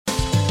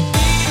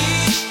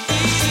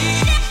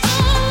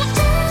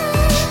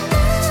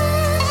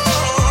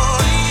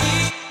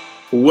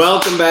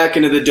Welcome back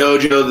into the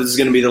dojo. This is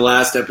going to be the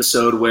last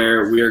episode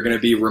where we are going to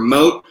be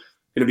remote.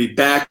 Going to be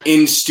back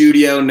in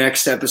studio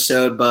next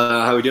episode. But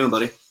how are we doing,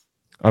 buddy?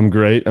 I'm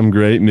great.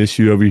 Miss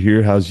you over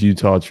here. How's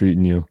Utah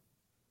treating you?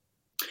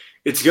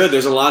 It's good.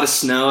 There's a lot of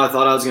snow. I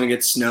thought I was going to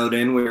get snowed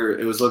in.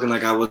 It was looking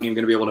like I wasn't even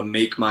going to be able to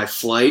make my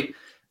flight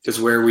because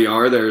where we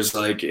are, it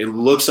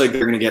looks like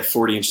they're going to get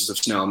 40 inches of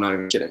snow. I'm not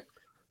even kidding.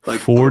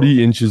 Like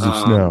 40 inches of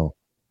snow.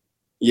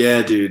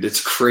 Yeah, dude,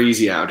 it's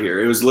crazy out here.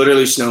 It was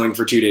literally snowing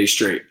for 2 days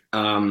straight.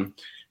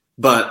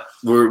 But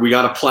we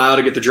got a plow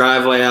to get the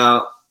driveway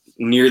out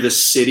near the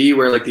city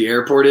where like the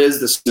airport is.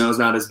 The snow's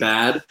not as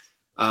bad.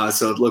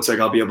 So it looks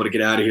like I'll be able to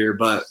get out of here,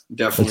 but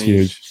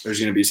definitely there's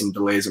going to be some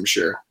delays, I'm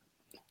sure.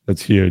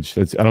 That's huge.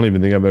 I don't even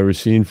think I've ever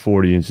seen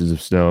 40 inches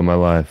of snow in my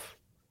life.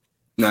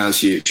 No, it's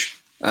huge.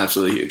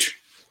 Absolutely huge.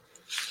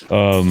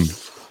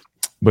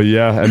 But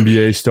yeah,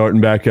 NBA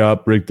starting back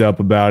up, rigged up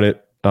about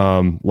it.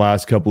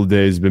 Last couple of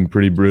days have been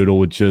pretty brutal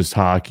with just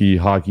hockey.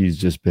 Hockey's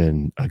just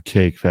been a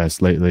cake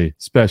fest lately,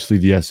 especially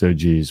the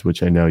SOGs,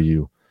 which I know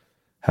you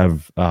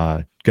have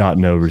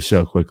gotten over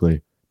so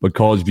quickly. But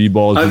college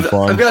b-ball has been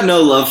fun. I've got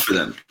no love for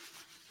them.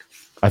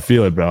 I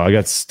feel it, bro. I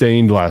got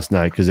stained last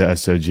night because of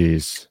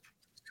SOGs.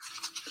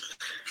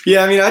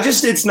 Yeah, I mean, I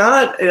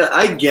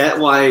get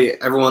why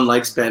everyone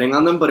likes betting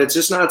on them, but it's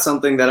just not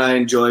something that I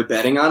enjoy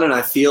betting on. And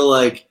I feel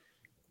like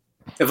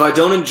if I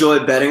don't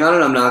enjoy betting on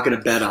it, I'm not going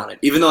to bet on it.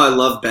 Even though I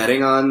love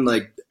betting on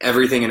like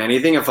everything and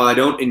anything, if I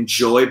don't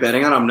enjoy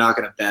betting on it, I'm not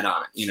going to bet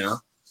on it, you know?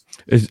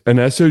 An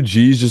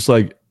SOG is just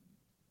like,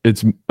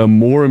 it's a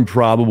more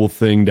improbable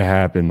thing to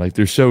happen. Like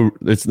it's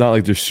not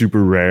like they're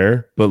super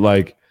rare, but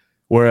like,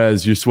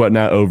 whereas you're sweating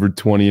out over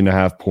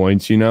 20.5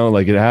 points, you know,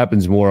 like it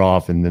happens more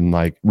often than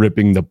like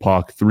ripping the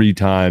puck 3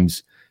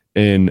 times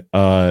in,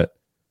 how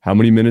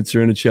many minutes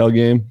are in a Chell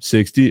game?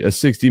 60, a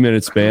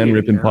 60-minute span,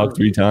 ripping puck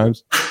 3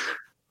 times.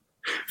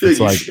 I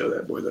feel like you should know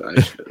that more than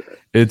I should know that.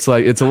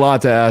 It's a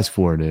lot to ask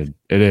for, dude.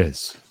 It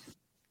is.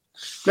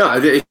 No,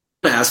 it's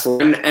to ask for.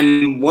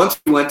 And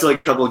once we went to like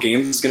a couple of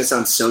games, it's going to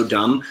sound so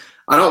dumb.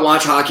 I don't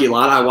watch hockey a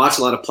lot. I watch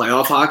a lot of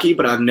playoff hockey,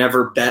 but I've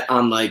never bet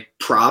on like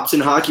props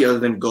in hockey other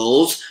than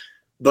goals.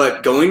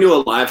 But going to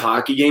a live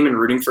hockey game and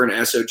rooting for an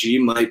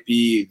SOG might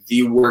be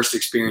the worst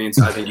experience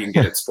I think you can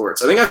get in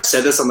sports. I think I've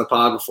said this on the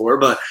pod before,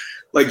 but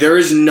like there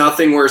is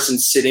nothing worse than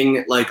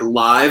sitting like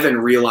live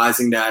and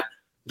realizing that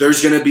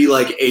there's going to be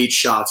like 8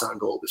 shots on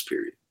goal this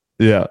period.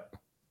 Yeah.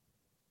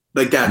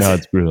 Like that's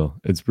it's brutal.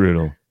 It's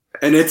brutal.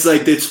 And it's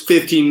like this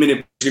 15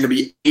 minutes going to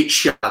be 8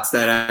 shots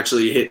that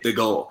actually hit the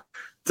goal.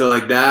 So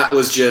like that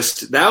was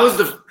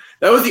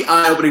the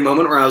eye-opening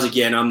moment where I was like,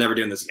 yeah, no, I'm never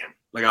doing this again.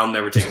 Like I'll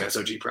never take an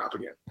SOG prop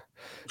again.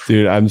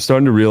 Dude, I'm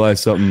starting to realize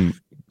something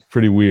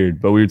pretty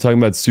weird, but we were talking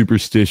about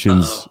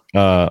superstitions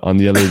on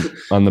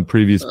the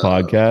previous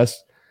podcast.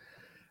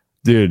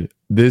 Dude,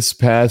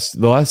 the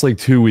last like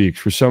 2 weeks,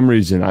 for some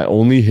reason, I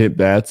only hit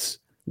bets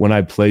when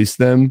I place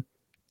them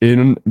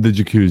in the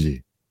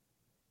jacuzzi.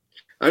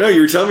 I know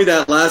you were telling me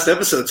that last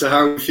episode. So how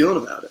are you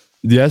feeling about it?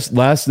 Yes,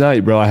 last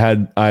night, bro, I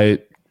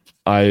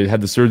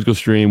had the surgical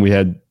stream. We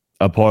had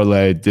a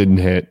parlay, didn't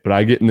hit, but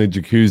I get in the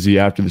jacuzzi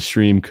after the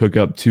stream, cook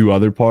up 2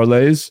 other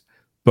parlays.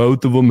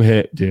 Both of them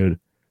hit, dude.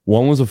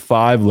 One was a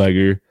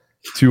 5-legger,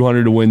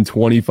 200 to win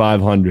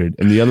 2,500,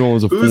 and the other one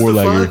was a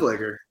 4-legger.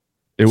 5-legger?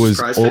 It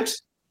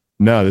was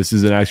no, this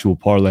is an actual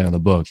parlay on the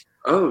book.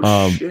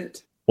 Oh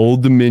shit!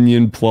 Old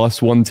Dominion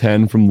plus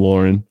 110 from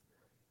Lauren.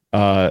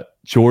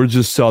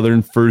 Georgia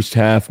Southern first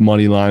half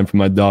money line from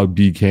my dog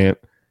B Camp.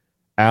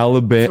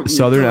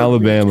 Southern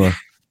Alabama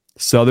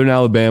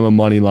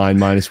money line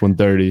minus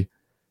 130.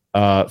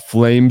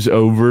 Flames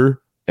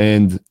over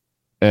and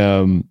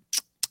oh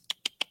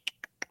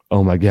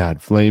my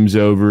God, Flames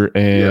over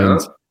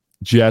and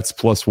Jets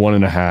plus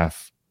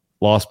 1.5.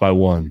 Lost by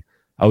 1.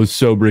 I was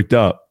so bricked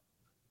up.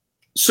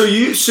 So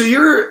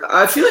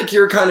I feel like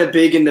you're kind of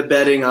big into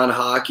betting on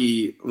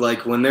hockey.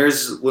 Like when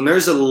there's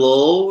a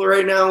lull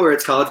right now where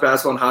it's college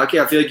basketball and hockey,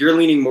 I feel like you're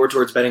leaning more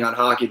towards betting on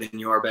hockey than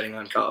you are betting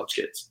on college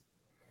kids.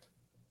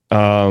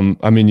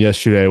 I mean,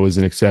 yesterday was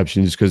an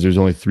exception just because there's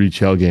only 3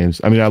 Chell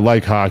games. I mean, I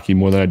like hockey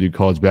more than I do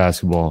college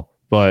basketball.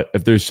 But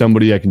if there's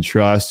somebody I can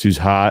trust who's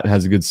hot,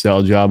 has a good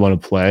sell job on a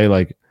play,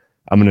 like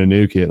I'm going to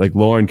nuke it. Like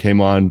Lauren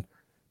came on,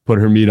 put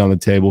her meat on the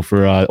table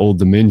for Old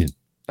Dominion.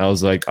 I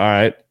was like, all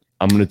right,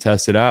 I'm going to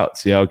test it out,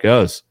 see how it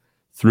goes.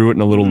 Threw it in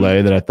a little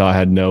lay that I thought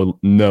had no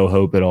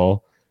hope at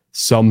all.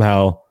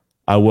 Somehow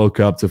I woke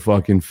up to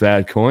fucking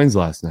fat coins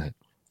last night.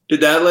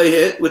 Did that lay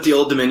hit with the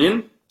Old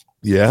Dominion?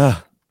 Yeah.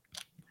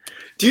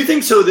 Do you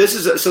think so? This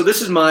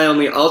is my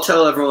only. I'll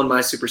tell everyone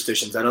my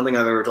superstitions. I don't think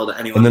I've ever told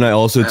anyone. And then I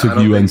also took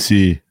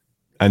UNC.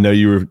 I know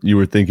you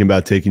were thinking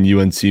about taking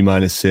UNC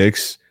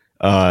 -6.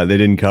 They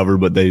didn't cover,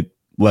 but they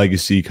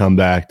legacy come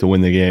back to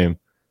win the game.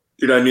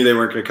 Dude, I knew they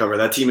weren't going to cover.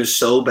 That team is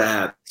so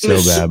bad.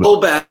 So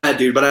bad,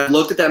 dude. But I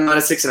looked at that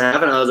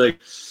 -6.5 and I was like,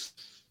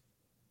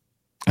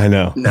 I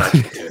know. No,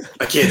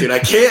 I can't do it. I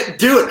can't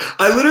do it.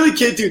 I literally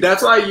can't do it.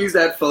 That's why I used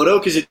that photo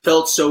because it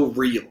felt so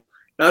real.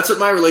 That's what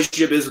my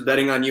relationship is with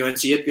betting on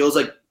UNC. It feels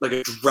like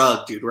a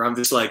drug, dude, where I'm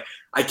just like,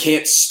 I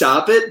can't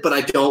stop it, but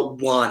I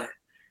don't want it.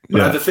 But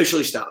I've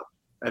officially stopped.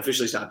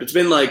 It's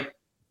been like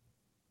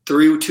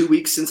 2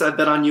 weeks since I've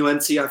bet on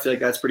UNC. I feel like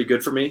that's pretty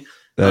good for me.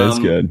 That is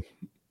good.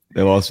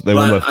 They won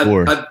by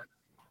 4.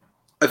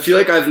 I feel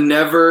like I've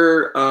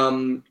never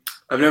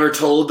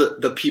told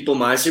the people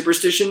my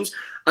superstitions.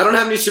 I don't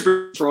have any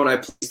superstitions for when I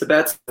place the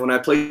bets. When I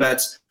place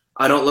bets,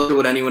 I don't look at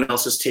what anyone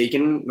else has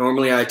taken.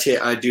 Normally, I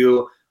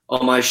do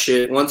all my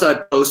shit. Once I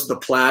post the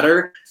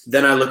platter,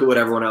 then I look at what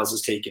everyone else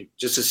has taken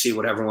just to see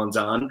what everyone's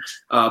on.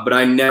 But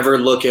I never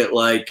look at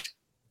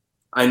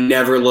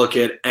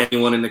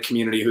anyone in the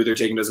community who they're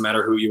taking. Doesn't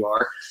matter who you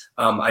are.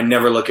 I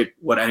never look at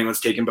what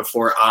anyone's taken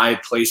before I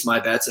place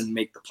my bets and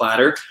make the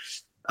platter,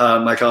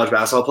 my college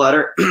basketball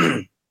platter.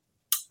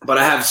 But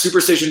I have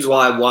superstitions while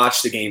I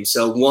watch the game.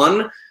 So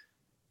one,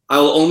 I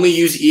will only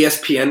use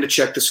ESPN to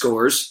check the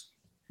scores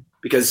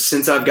because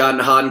since I've gotten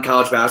hot in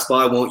college basketball,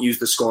 I won't use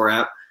the score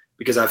app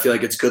because I feel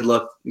like it's good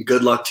luck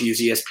to use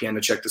ESPN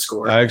to check the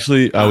score. I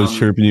was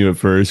chirping you at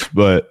first,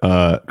 but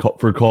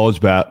for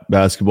college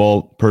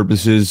basketball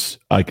purposes,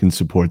 I can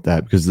support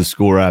that because the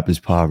score app is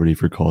poverty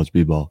for college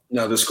b-ball.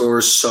 No, the score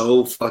is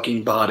so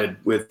fucking botted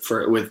with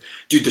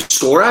dude. The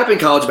score app in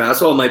college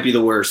basketball might be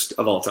the worst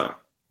of all time.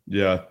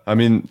 Yeah, I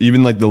mean,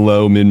 even like the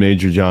low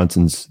mid-major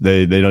Johnsons,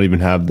 they don't even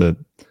have the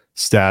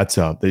stats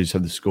up. They just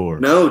have the score.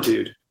 No,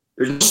 dude,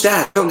 there's no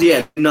stats.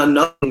 Yeah,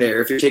 nothing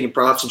there if you're taking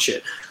props and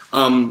shit.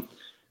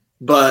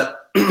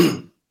 But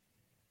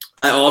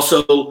I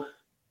also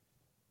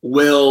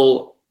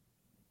will,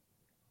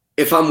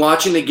 if I'm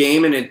watching the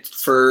game and it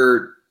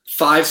for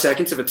 5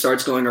 seconds, if it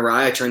starts going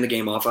awry, I turn the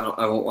game off.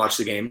 I won't watch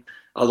the game.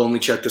 I'll only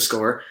check the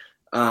score.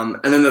 And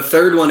then the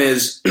third one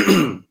is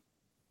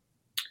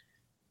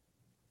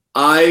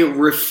I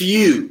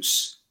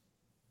refuse.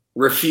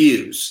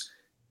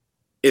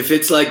 If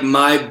it's like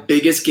my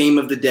biggest game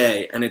of the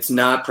day and it's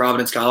not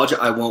Providence College,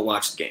 I won't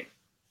watch the game.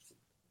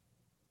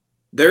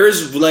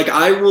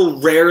 I will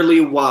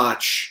rarely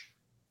watch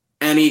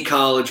any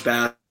college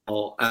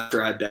basketball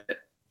after I bet it.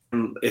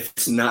 If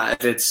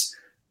it's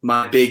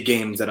my big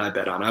games that I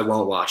bet on, I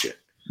won't watch it.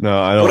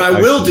 No, I don't. What I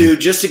will do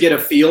just to get a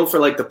feel for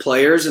like the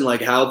players and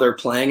like how they're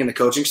playing and the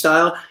coaching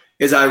style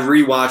is I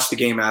rewatch the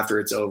game after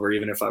it's over,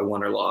 even if I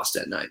won or lost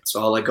at night. So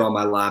I'll like go on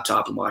my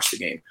laptop and watch the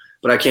game,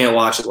 but I can't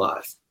watch it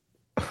live.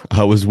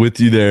 I was with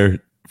you there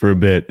for a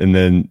bit, and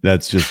then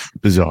that's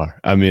just bizarre.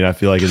 I mean, I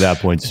feel like at that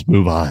point, just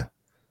move on.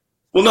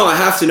 Well, no, I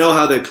have to know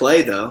how they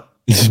play, though.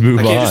 Just move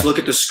on. I can't just look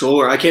at the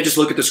score. I can't just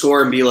look at the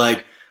score and be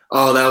like,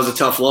 oh, that was a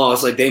tough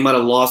loss. Like, they might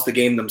have lost the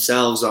game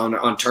themselves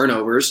on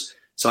turnovers.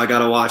 So I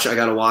gotta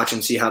watch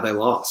and see how they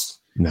lost.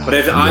 No,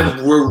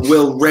 but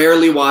we'll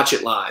rarely watch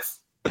it live.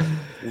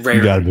 Rarely.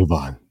 You gotta move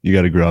on. You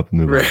gotta grow up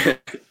and move on.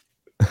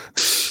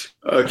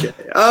 Okay.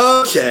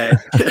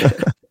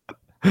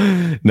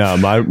 No,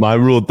 my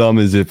rule of thumb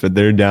is if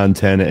they're down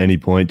 10 at any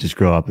point, just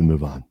grow up and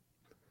move on.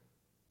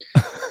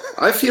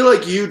 I feel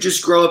like you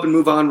just grow up and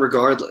move on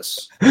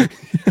regardless.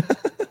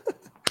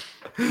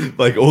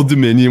 Like Old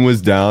Dominion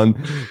was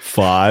down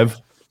 5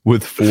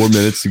 with 4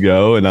 minutes to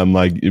go, and I'm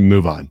like,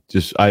 move on.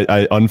 Just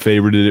I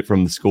unfavorited it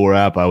from the score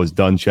app. I was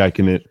done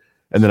checking it,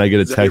 and then I get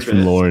a text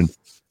from Lauren.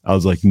 I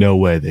was like, no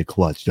way they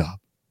clutched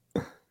up.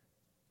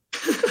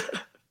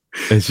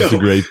 It's just a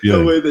great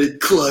feeling. No way they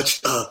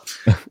clutched up.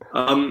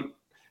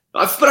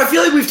 But I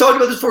feel like we've talked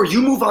about this before.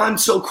 You move on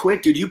so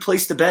quick, dude. You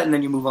place the bet and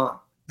then you move on.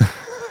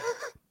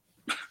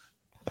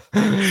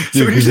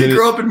 So when you say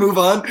grow up and move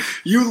on,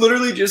 you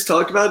literally just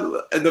talked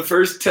about in the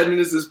first 10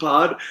 minutes of this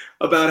pod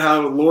about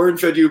how Lauren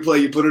fed you a play,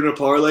 you put in a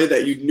parlay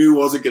that you knew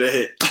wasn't going to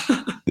hit.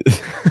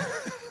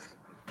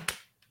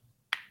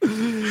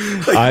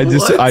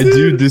 I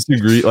do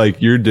disagree.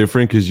 Like, you're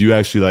different because you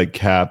actually like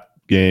cap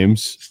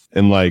games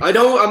and like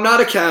I'm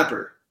not a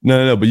capper.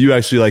 No, but you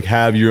actually like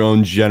have your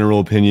own general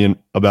opinion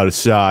about a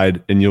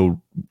side and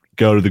you'll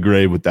go to the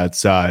grave with that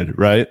side,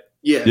 right?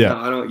 Yeah. No,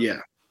 I don't. Yeah.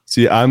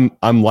 See, I'm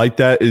like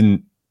that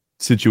in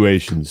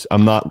situations. I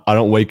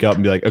don't wake up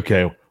and be like,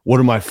 okay, what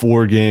are my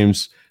 4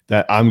 games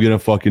that I'm gonna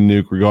fucking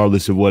nuke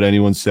regardless of what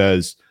anyone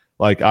says?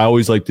 Like, I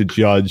always like to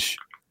judge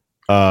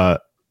how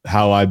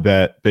I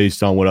bet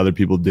based on what other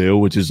people do,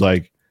 which is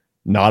like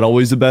not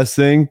always the best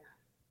thing,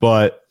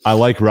 but I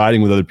like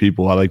riding with other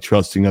people. I like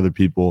trusting other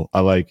people.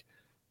 I like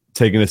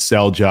taking a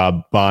sell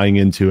job, buying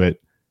into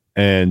it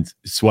and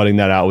sweating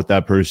that out with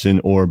that person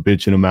or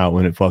bitching them out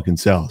when it fucking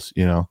sells,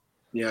 you know?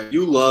 Yeah.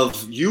 You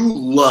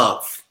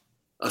love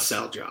a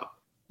sell job.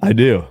 I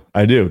do.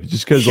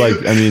 Just because,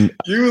 like, I mean,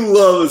 you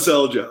love a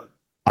sell job.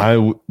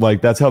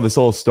 That's how this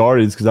all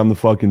started. Because I'm the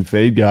fucking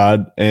fade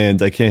god,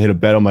 and I can't hit a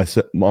bet on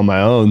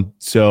my own.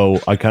 So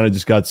I kind of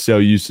just got so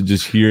used to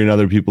just hearing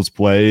other people's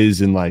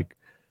plays and like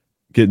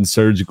getting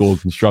surgical,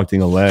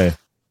 constructing a lay.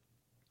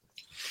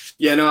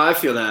 Yeah, no, I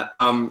feel that.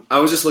 I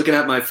was just looking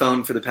at my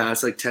phone for the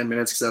past like 10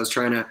 minutes because I was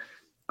trying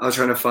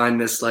to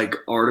find this like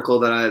article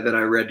that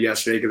I read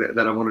yesterday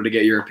that I wanted to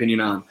get your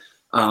opinion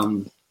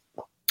on.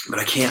 but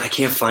I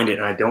can't find it,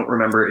 and I don't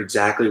remember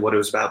exactly what it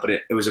was about. But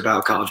it was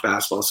about college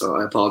basketball, so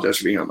I apologize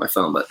for being on my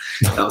phone. But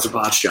that was a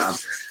botch job.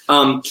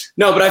 No,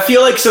 but I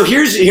feel like so.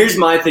 Here's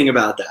my thing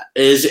about that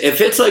is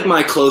if it's like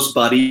my close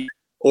buddy,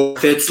 or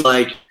if it's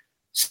like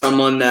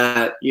someone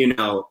that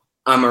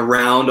I'm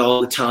around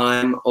all the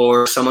time,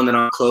 or someone that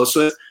I'm close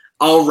with,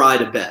 I'll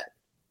ride a bet.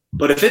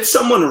 But if it's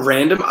someone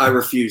random, I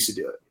refuse to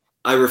do it.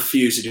 I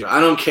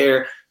don't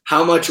care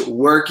how much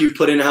work you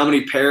put in, how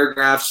many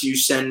paragraphs you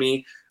send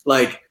me,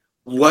 like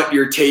what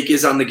your take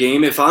is on the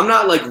game. If I'm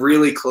not like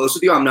really close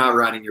with you, I'm not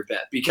riding your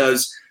bet,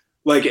 because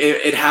like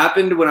it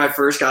happened when I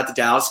first got to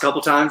Dallas a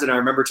couple times, and I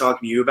remember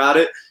talking to you about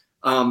it.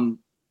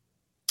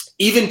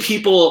 Even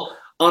people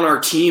on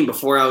our team,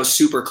 before I was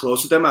super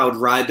close with them, I would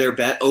ride their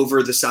bet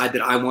over the side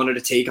that I wanted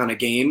to take on a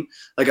game.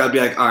 Like I'd be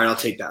like, all right, I'll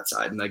take that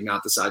side, and like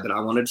not the side that I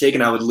wanted to take,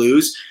 and I would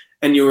lose.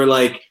 And you were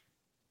like,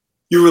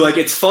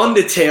 it's fun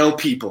to tail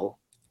people,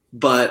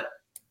 but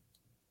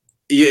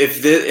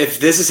if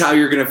this is how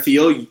you're going to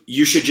feel,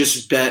 you should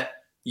just bet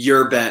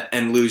your bet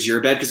and lose your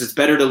bet, because it's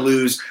better to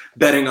lose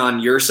betting on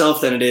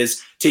yourself than it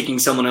is taking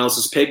someone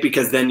else's pick,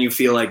 because then you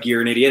feel like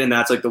you're an idiot, and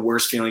that's like the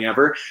worst feeling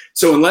ever.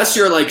 So unless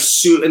you're like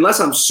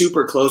unless I'm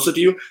super close with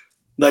you,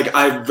 like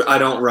I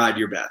don't ride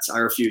your bets. I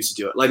refuse to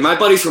do it. Like my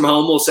buddies from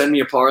home will send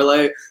me a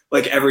parlay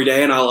like every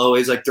day, and I'll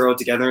always like throw it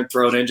together and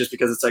throw it in, just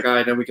because it's like, all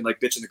right, then we can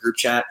like bitch in the group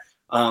chat.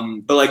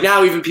 But like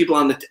now, even people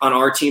on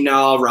our team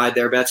now, I'll ride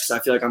their bets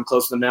because I feel like I'm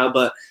close to them now.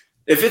 But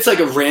if it's like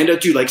a rando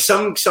dude, like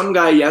some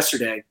guy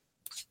yesterday,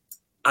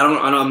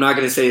 I'm not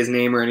going to say his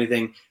name or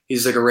anything.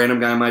 He's like a random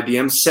guy in my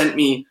DM, sent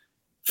me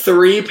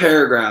 3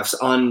 paragraphs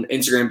on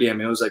Instagram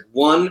DM. It was like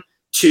 1,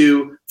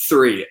 2,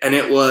 3. And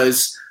it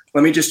was,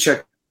 let me just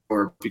check,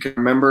 because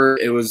remember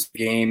it was a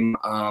game.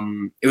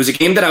 It was a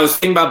game that I was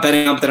thinking about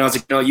betting on, but then I was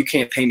like, no, you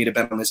can't pay me to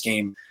bet on this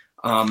game.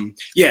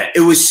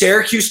 It was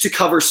Syracuse to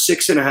cover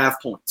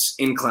 6.5 points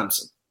in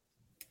Clemson.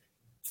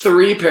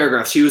 3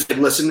 paragraphs. He was like,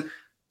 listen,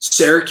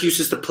 Syracuse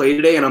is the play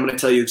today, and I'm going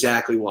to tell you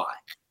exactly why.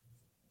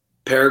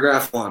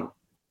 Paragraph 1,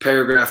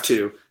 paragraph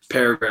 2,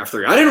 paragraph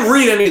 3. I didn't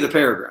read any of the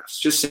paragraphs,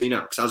 just so you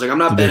know, because I was like, I'm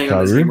not betting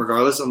on this game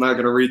regardless. I'm not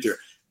going to read through it.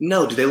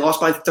 No, dude, they lost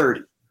by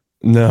 30.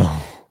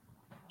 No.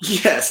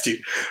 Yes,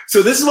 dude.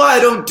 So this is why I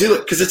don't do it,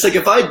 because it's like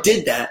if I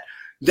did that,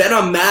 then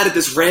I'm mad at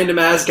this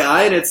random-ass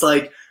guy, and it's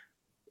like,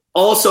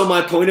 also,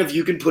 my point of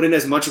you can put in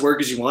as much work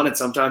as you want, and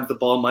sometimes the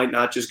ball might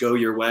not just go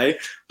your way.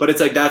 But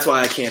it's like, that's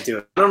why I can't do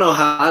it. I don't know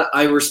how.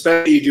 I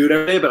respect that you do it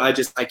every day, but I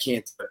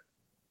can't do it.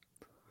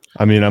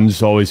 I mean, I'm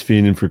just always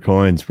fiending for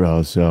coins,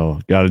 bro.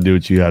 So got to do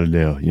what you got to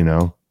do, you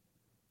know?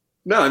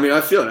 No, I mean, I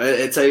feel it.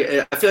 It's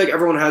like, I feel like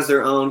everyone has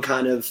their own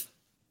kind of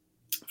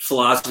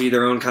philosophy,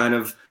 their own kind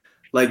of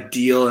like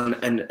deal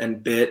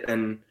and bit,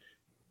 and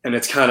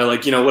it's kind of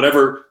like,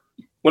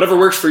 whatever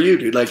works for you,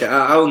 dude. Like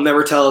I will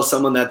never tell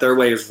someone that their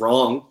way is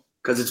wrong,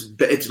 because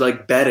it's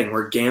like betting.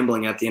 We're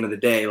gambling at the end of the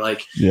day.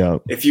 Like, yeah,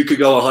 if you could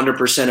go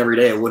 100% every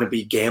day, it wouldn't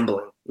be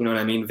gambling. You know what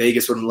I mean?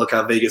 Vegas wouldn't look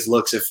how Vegas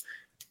looks if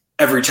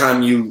every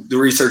time you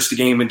researched the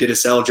game and did a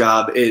sell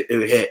job, it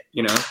hit,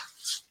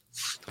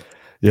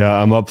 Yeah,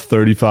 I'm up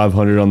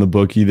 3,500 on the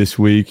bookie this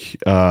week.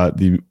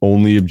 The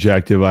only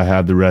objective I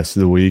have the rest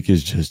of the week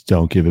is just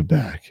don't give it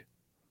back.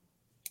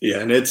 Yeah,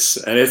 and it's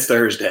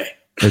Thursday.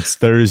 It's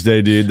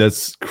Thursday, dude.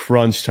 That's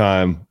crunch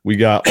time. We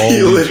got all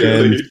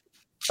weekend.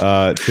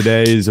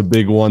 Today is a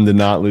big one to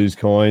not lose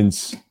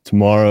coins.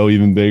 Tomorrow,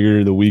 even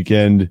bigger. The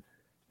weekend,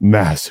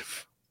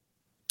 massive.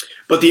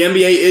 But the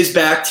NBA is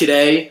back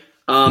today.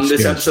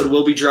 This episode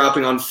will be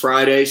dropping on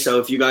Friday. So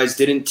if you guys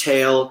didn't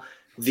tail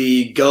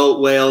the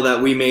goat whale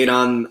that we made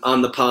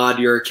on the pod,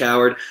 you're a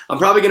coward. I'm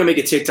probably going to make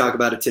a TikTok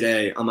about it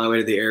today on my way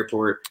to the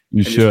airport.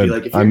 You should. Be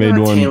like, if you're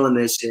not tailing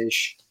this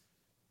ish.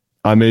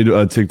 I made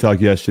a TikTok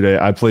yesterday.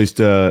 I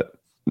placed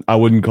I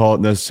wouldn't call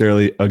it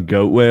necessarily a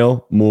goat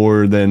whale,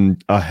 more than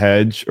a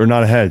hedge, or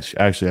not a hedge.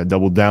 Actually, I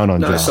doubled down on.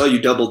 No, I saw you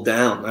doubled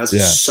down. That's a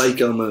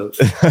psycho move.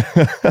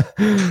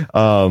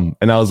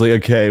 And I was like,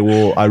 okay,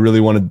 well, I really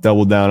want to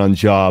double down on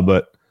Ja,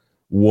 but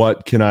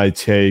what can I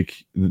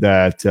take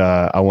that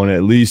I want to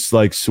at least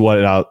like sweat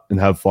it out and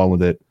have fun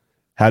with it?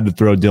 Had to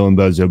throw Dylan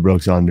Bozo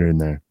Brooks under in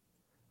there.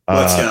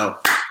 Let's go.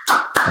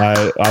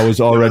 I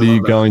was already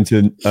going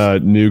to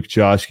nuke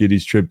Josh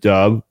Giddey's trip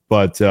dub,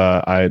 but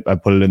I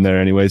put it in there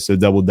anyway, so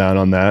doubled down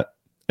on that.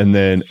 And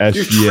then SGA.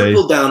 You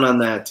tripled down on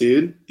that,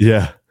 dude.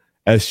 Yeah.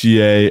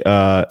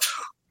 SGA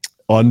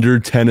under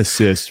 10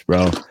 assists,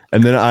 bro.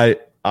 And then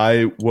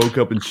I woke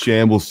up in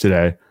shambles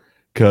today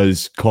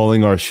because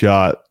calling our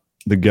shot,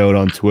 the GOAT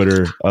on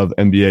Twitter of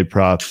NBA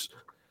props,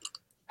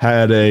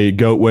 had a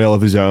goat whale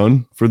of his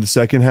own for the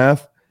second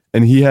half,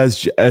 and he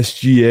has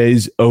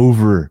SGA's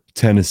over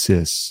 10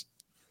 assists.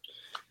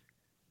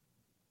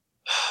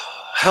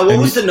 What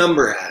was the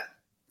number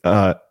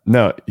at?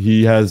 No,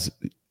 he has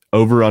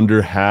over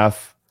under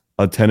half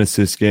a 10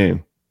 assist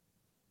game.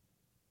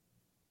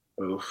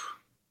 Oof.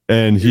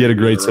 And he had a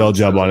great sell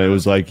job on it. It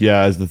was like,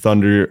 yeah, as the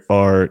Thunder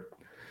are,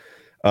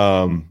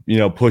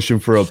 pushing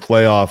for a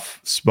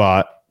playoff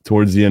spot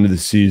towards the end of the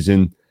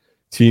season,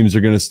 teams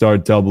are going to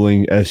start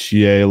doubling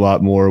SGA a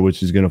lot more,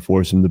 which is going to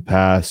force him to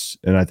pass.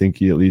 And I think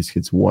he at least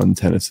gets 1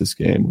 10-assist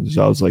game.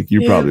 So I was like,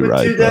 you're probably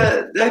right. Dude,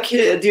 that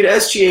kid, dude,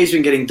 SGA's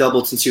been getting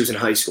doubled since he was in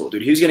high school,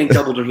 dude. He was getting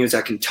doubled when he was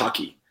at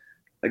Kentucky.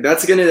 Like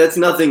that's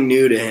nothing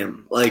new to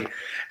him. Like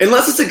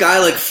unless it's a guy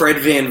like Fred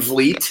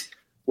VanVleet,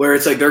 where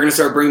it's like they're gonna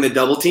start bringing the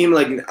double team.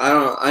 Like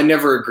I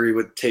never agree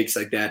with takes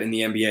like that in the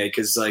NBA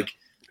because like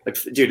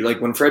dude, like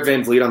when Fred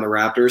VanVleet on the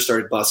Raptors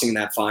started busting in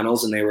that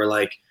finals and they were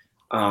like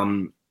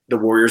the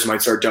Warriors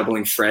might start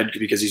doubling Fred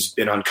because he's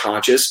been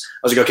unconscious.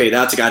 I was like, okay,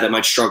 that's a guy that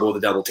might struggle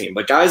with a double team.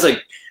 But guys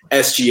like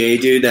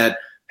SGA, dude, that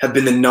have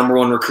been the number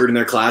one recruit in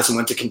their class and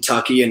went to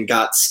Kentucky and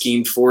got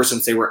schemed for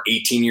since they were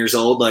 18 years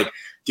old, like,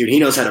 dude, he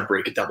knows how to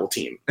break a double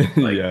team.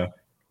 Like, yeah.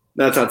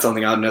 That's not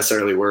something I'd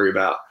necessarily worry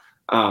about.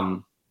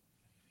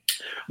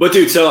 But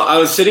dude, so I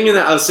was sitting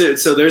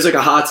so there's like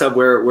a hot tub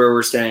where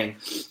we're staying.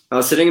 I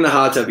was sitting in the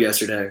hot tub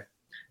yesterday,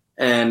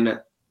 and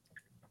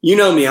you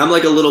know me, I'm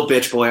like a little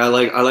bitch boy. I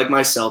like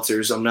my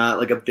seltzers. I'm not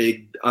like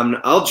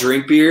I'll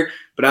drink beer,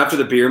 but after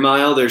the beer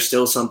mile, there's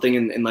still something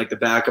in like the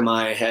back of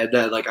my head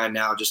that like I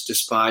now just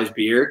despise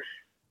beer.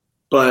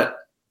 But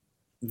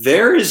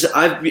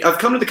I've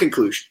come to the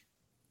conclusion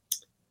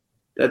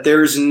that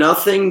there's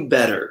nothing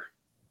better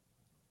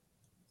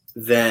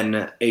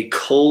than a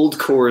cold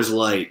Coors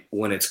Light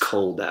when it's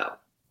cold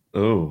out.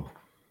 Oh.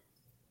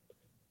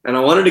 And I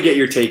wanted to get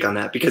your take on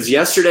that because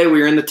yesterday we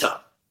were in the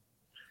tub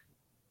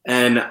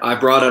and I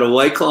brought out a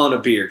White Claw and a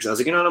beer because I was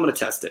like, you know what, I'm going to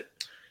test it.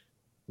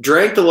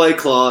 Drank the White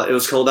Claw. It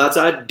was cold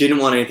outside. Didn't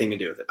want anything to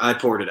do with it. I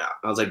poured it out.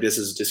 I was like, this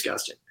is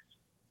disgusting.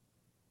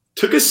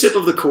 Took a sip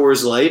of the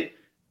Coors Light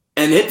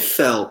and it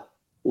felt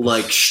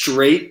like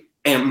straight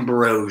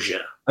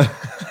ambrosia.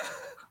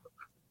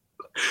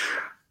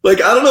 Like,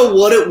 I don't know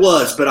what it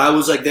was, but I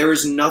was like, there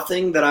is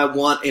nothing that I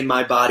want in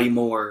my body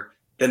more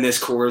than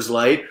this Coors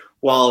Light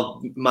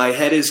while my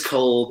head is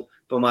cold,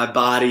 but my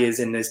body is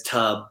in this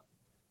tub.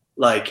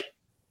 Like,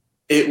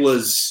 it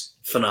was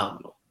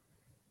phenomenal.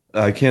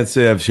 I can't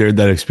say I've shared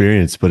that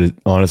experience, but it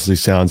honestly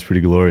sounds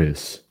pretty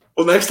glorious.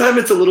 Well, next time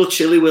it's a little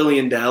chilly willy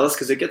in Dallas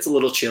because it gets a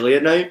little chilly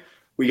at night.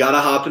 We got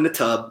to hop in the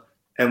tub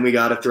and we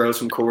got to throw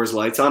some Coors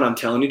Lights on. I'm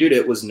telling you, dude,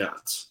 it was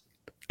nuts.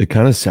 It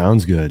kind of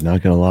sounds good,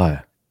 not going to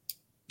lie.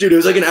 Dude, it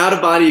was like an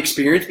out-of-body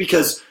experience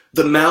because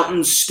the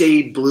mountains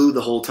stayed blue the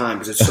whole time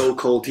because it's so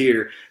cold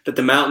here that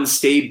the mountains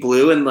stayed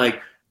blue. And,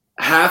 like,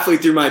 halfway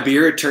through my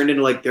beer, it turned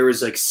into, like, there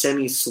was, like,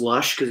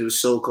 semi-slush because it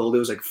was so cold. It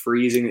was, like,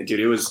 freezing.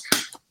 Dude, it was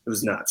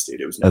nuts,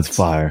 dude. It was nuts. That's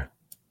fire.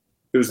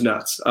 It was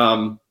nuts.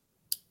 But,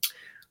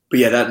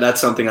 yeah,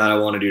 that's something I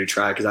want to do to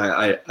try because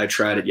I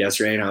tried it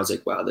yesterday, and I was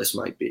like, wow, this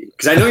might be.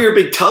 Because I know you're a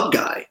big tub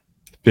guy.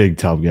 Big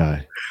tub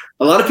guy.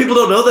 A lot of people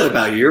don't know that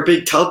about you. You're a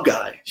big tub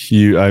guy.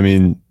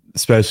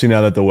 Especially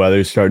now that the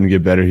weather's starting to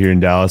get better here in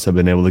Dallas, I've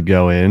been able to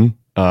go in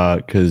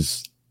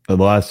because the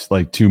last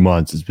like 2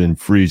 months it's been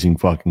freezing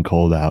fucking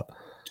cold out.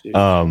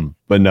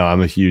 But no,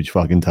 I'm a huge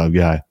fucking tub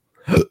guy.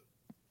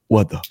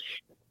 What the?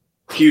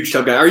 Huge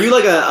tub guy. Are you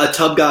like a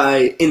tub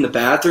guy in the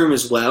bathroom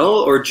as well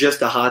or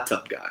just a hot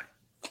tub guy?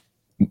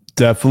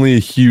 Definitely a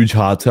huge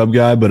hot tub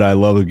guy, but I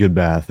love a good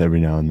bath every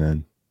now and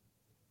then.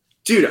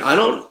 Dude, I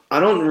don't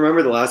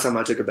remember the last time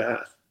I took a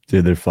bath.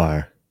 Dude, they're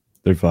fire.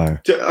 They're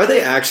fire. Are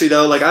they actually,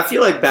 though? Like, I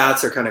feel like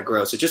baths are kind of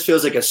gross. It just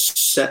feels like a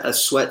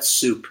sweat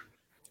soup.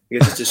 I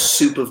guess it's a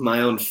soup of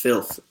my own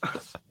filth.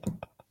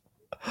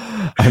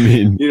 I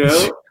mean, you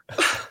know?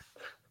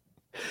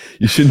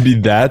 You shouldn't be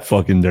that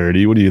fucking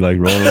dirty. What are you, like,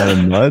 rolling around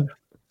in mud?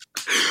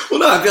 Well,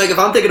 no, I feel like if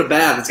I'm taking a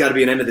bath, it's got to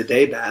be an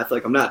end-of-the-day bath.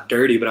 Like, I'm not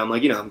dirty, but I'm,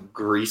 like, I'm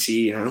greasy,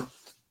 you know?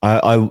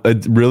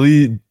 It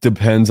really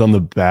depends on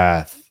the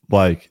bath,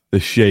 like,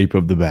 the shape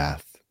of the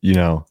bath, you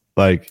know?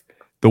 Like,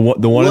 the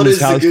one in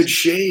this house, the good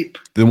shape?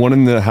 The one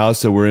in the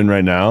house that we're in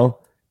right now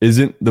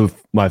isn't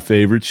my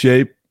favorite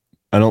shape.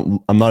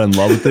 I'm not in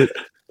love with it.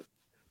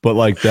 But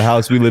like the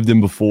house we lived in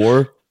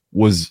before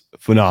was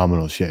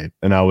phenomenal shape,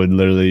 and I would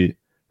literally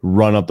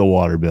run up the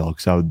water bill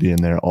because I would be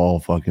in there all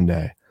fucking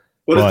day.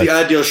 What is the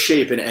ideal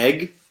shape? An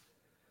egg?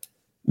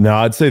 No,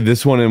 I'd say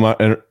this one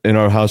in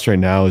our house right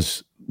now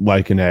is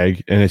like an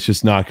egg, and it's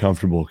just not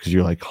comfortable because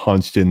you're like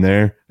hunched in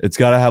there. It's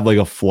got to have like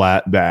a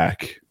flat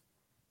back.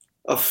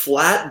 A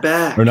flat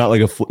back, or not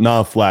like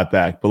not a flat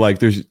back, but like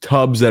there's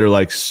tubs that are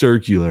like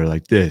circular,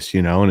 like this,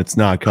 you know, and it's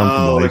not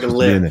comfortable. Oh, like a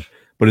lip.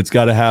 But it's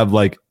got to have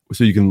like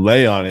so you can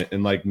lay on it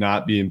and like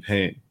not be in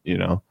pain, you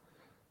know.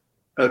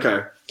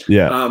 Okay.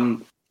 Yeah. All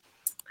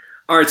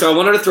right. So I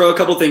wanted to throw a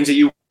couple things at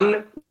you.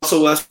 One,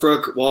 Russell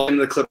Westbrook walking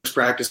into the Clippers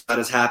practice not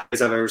as happy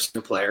as I've ever seen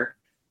a player.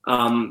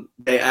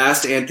 They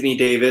asked Anthony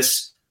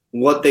Davis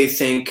what they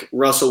think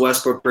Russell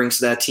Westbrook brings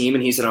to that team,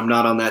 and he said, I'm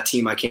not on that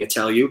team, I can't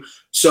tell you.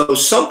 So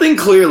something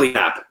clearly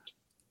happened.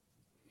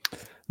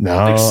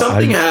 No,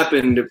 something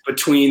happened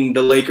between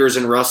the Lakers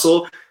and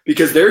Russell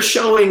because they're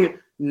showing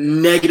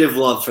negative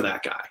love for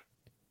that guy.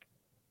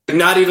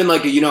 Not even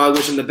like, I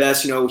wish him the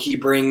best. He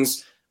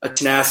brings a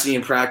tenacity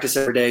in practice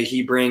every day.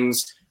 He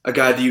brings a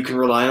guy that you can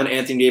rely on.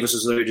 Anthony Davis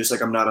was literally just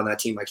like, I'm not on that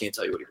team, I can't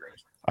tell you what he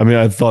brings. I mean,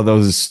 I thought that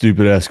was a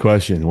stupid ass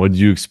question. What did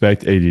you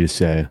expect AD to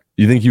say?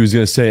 You think he was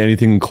going to say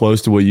anything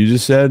close to what you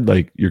just said?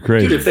 Like, you're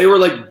crazy. Dude, if they were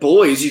like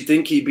boys, you'd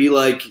think he'd be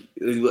like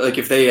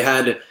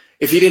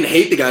if he didn't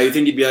hate the guy, you'd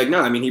think he'd be like,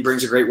 no, I mean, he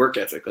brings a great work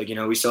ethic. Like,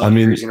 we saw. I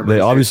mean, they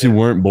obviously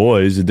weren't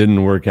boys. It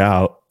didn't work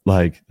out.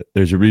 Like,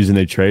 there's a reason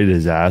they traded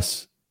his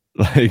ass.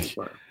 Like,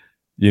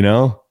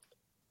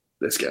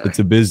 this guy. It's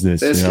a business.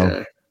 This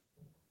guy.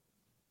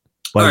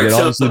 Like, right,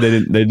 obviously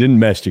they didn't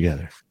mesh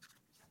together.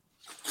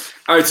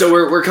 All right, so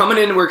we're coming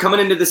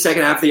into the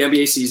second half of the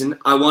NBA season.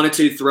 I wanted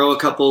to throw a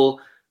couple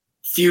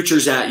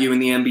futures at you in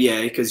the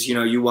NBA because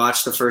you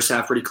watched the first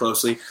half pretty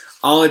closely.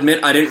 I'll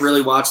admit I didn't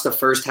really watch the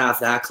first half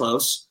that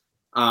close.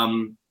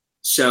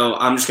 So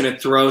I'm just going to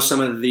throw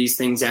some of these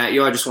things at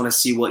you. I just want to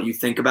see what you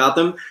think about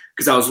them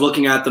because I was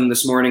looking at them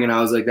this morning and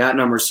I was like, that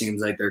number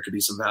seems like there could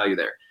be some value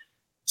there.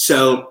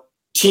 So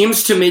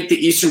teams to make the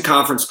Eastern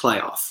Conference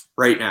playoff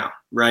right now,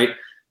 right?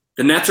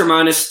 The Nets are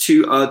minus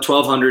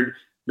 1,200.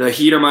 The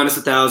Heat are minus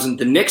 1,000.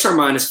 The Knicks are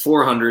minus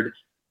 400.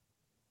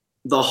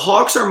 The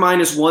Hawks are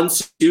minus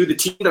 1-2. The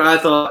team that I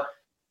thought,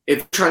 if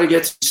you're trying to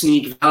get some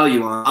sneak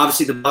value on,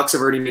 obviously the Bucks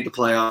have already made the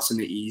playoffs in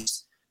the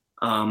East.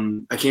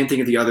 I can't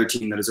think of the other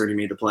team that has already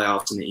made the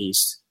playoffs in the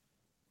East.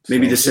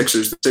 Maybe the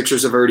Sixers. The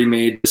Sixers have already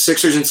made the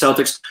Sixers and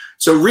Celtics.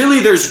 So really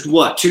there's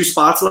 2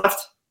 spots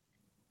left?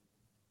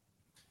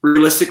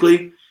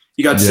 Realistically.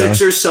 You got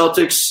Sixers,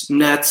 Celtics,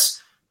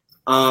 Nets,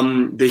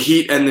 the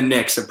Heat, and the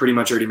Knicks have pretty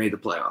much already made the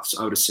playoffs,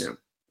 I would assume.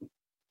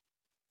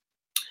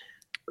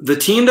 The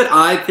team that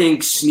I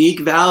think sneak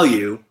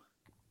value,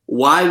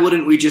 why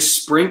wouldn't we just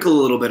sprinkle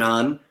a little bit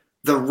on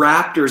the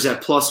Raptors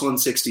at plus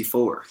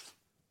 164?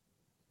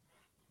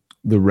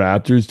 The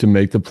Raptors to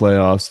make the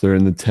playoffs. They're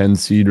in the 10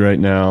 seed right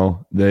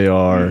now. They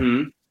are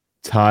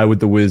tied with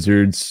the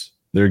Wizards.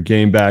 They're a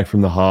game back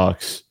from the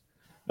Hawks.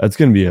 That's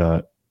going to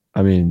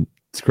be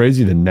it's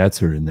crazy the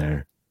Nets are in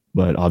there.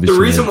 But obviously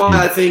the reason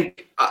why I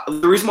think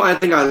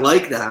I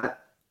like that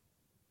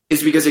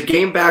is because a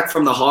game back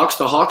from the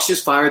Hawks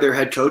just fired their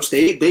head coach.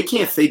 They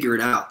can't figure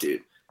it out,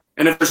 dude.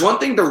 And if there's one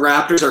thing the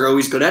Raptors are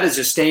always good at is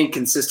just staying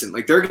consistent.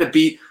 Like they're gonna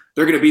beat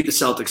the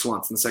Celtics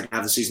once in the second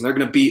half of the season. They're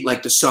gonna beat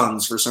like the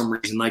Suns for some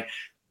reason. Like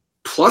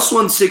plus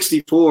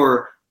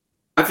 164,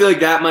 I feel like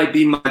that might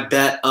be my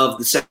bet of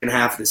the second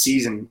half of the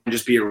season and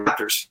just be a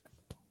Raptors.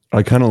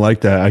 I kind of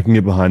like that. I can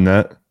get behind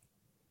that.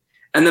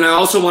 And then I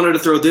also wanted to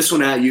throw this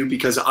one at you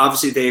because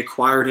obviously they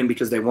acquired him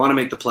because they want to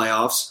make the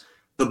playoffs.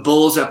 The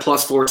Bulls at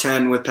plus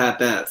 410 with Pat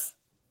Bev.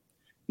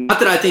 Not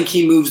that I think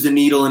he moves the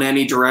needle in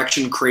any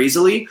direction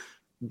crazily,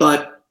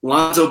 but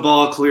Lonzo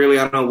Ball, clearly,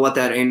 I don't know what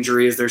that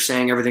injury is. They're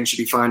saying everything should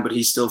be fine, but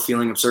he's still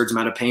feeling absurd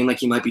amount of pain, like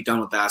he might be done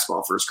with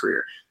basketball for his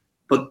career.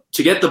 But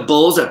to get the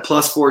Bulls at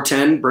plus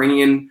 410, bringing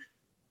in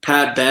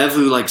Pat Bev,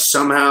 who like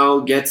somehow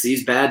gets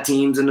these bad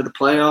teams into the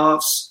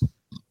playoffs.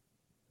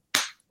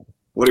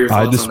 What are your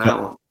thoughts on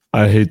that one?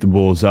 I hate the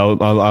Bulls.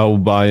 I'll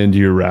buy into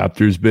your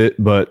Raptors bit,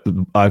 but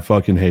I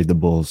fucking hate the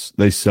Bulls.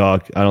 They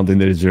suck. I don't think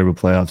they deserve a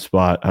playoff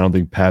spot. I don't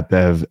think Pat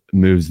Bev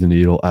moves the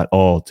needle at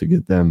all to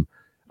get them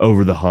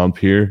over the hump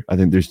here. I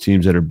think there's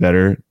teams that are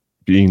better,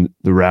 being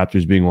the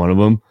Raptors being one of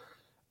them.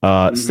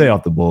 Stay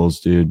off the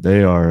Bulls, dude.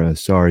 They are a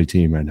sorry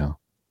team right now.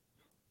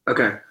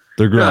 Okay.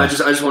 They're great. No, I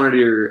just wanted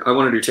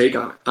your take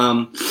on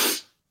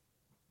it.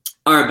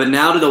 All right, but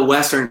now to the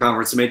Western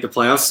Conference to make the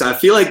playoffs. So I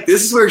feel like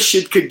this is where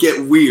shit could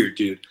get weird,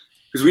 dude.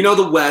 Because we know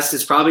the West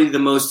is probably the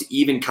most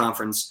even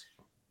conference.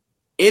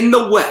 In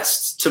the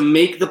West, to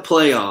make the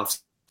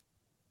playoffs,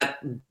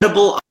 at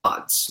bettable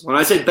odds. When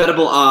I say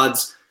bettable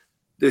odds,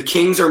 the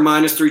Kings are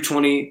minus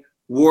 320,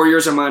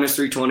 Warriors are minus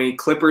 320,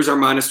 Clippers are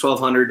minus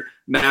 1,200,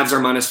 Mavs are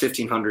minus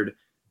 1,500.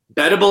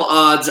 Bettable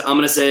odds, I'm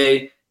going to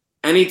say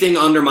anything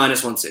under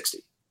minus 160.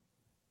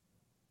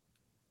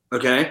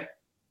 Okay?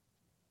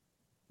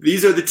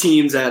 These are the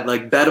teams at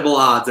like bettable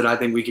odds that I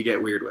think we could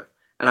get weird with.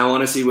 And I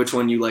want to see which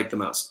one you like the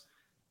most.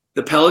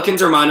 The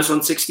Pelicans are minus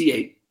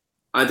 168.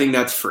 I think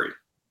that's free.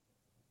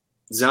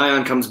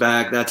 Zion comes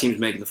back. That team's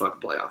making the fucking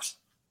playoffs.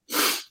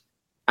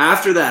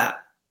 After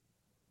that,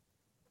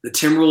 the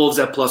Timberwolves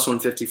at plus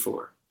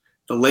 154.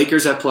 The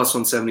Lakers at plus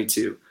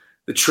 172.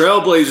 The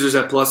Trailblazers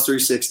at plus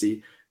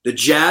 360. The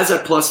Jazz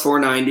at plus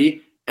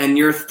 490. And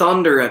your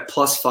Thunder at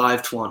plus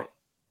 520.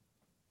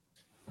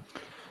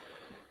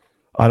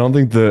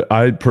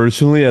 I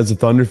personally, as a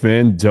Thunder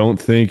fan,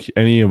 don't think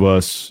any of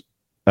us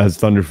as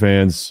Thunder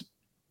fans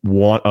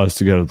want us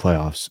to go to the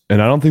playoffs.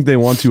 And I don't think they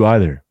want to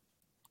either.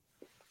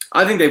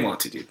 I think they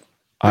want to, dude.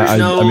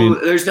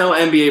 There's no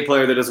NBA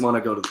player that doesn't want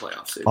to go to the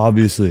playoffs, dude.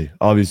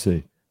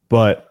 Obviously.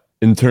 But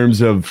in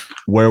terms of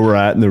where we're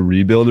at in the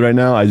rebuild right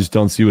now, I just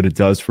don't see what it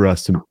does for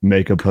us to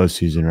make a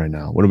postseason right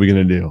now. What are we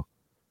going to do?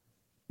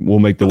 We'll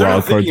make the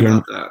wild card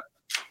tournament.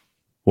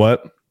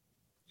 What?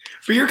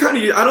 But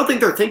I don't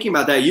think they're thinking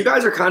about that. You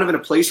guys are kind of in a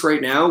place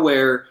right now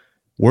where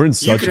we're in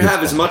such you can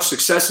have as much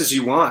success as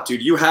you want,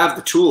 dude. You have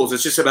the tools.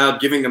 It's just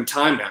about giving them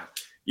time now.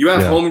 You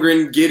have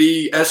Holmgren,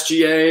 Giddey,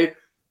 SGA,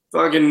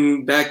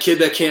 fucking that kid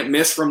that can't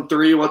miss from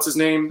three. What's his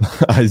name?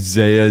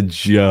 Isaiah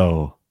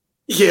Joe.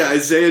 Yeah,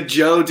 Isaiah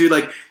Joe, dude.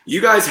 Like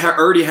you guys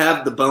already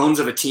have the bones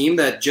of a team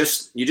that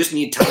you just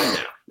need time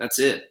now. That's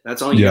it.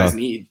 That's all you guys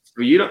need.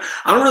 I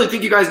don't really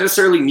think you guys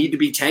necessarily need to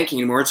be tanking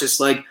anymore. It's just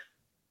like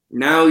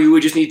now you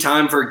would just need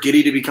time for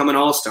Giddey to become an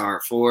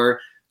all-star,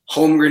 for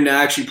Holmgren to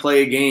actually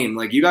play a game.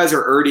 Like you guys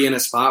are already in a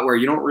spot where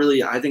you don't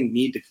really, I think,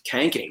 need to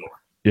tank anymore.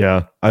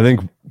 Yeah, I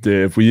think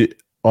if we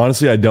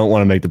honestly, I don't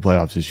want to make the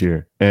playoffs this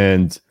year,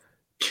 and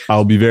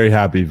I'll be very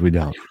happy if we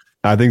don't.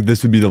 I think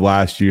this would be the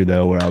last year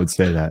though where I would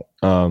say that.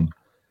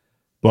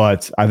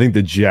 But I think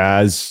the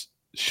Jazz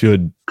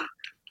should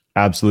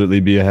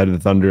absolutely be ahead of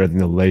the Thunder. I think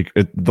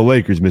the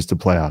Lakers missed the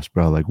playoffs,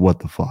 bro. Like what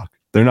the fuck?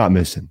 They're not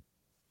missing.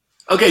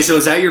 Okay, so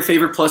is that your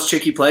favorite plus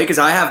chicky play? Because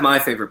I have my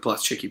favorite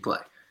plus chicky play.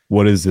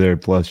 What is their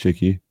plus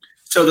chicky?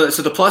 So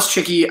the plus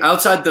chicky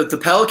outside the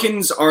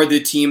Pelicans are the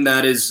team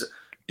that is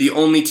the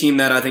only team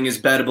that I think is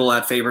bettable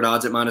at favorite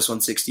odds at minus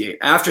 168.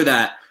 After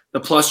that, the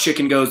plus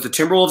chicken goes the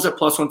Timberwolves at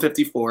plus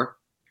 154,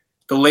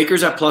 the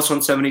Lakers at plus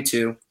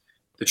 172,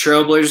 the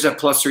Trailblazers at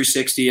plus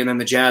 360, and then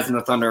the Jazz and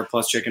the Thunder are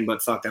plus chicken,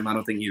 but fuck them. I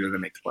don't think either of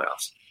them make the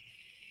playoffs.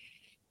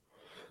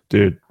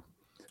 Dude,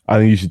 I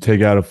think you should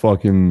take out a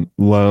fucking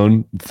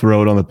loan,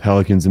 throw it on the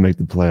Pelicans and make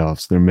the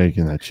playoffs. They're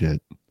making that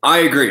shit. I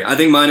agree. I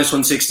think minus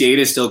 168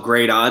 is still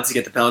great odds to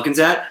get the Pelicans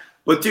at.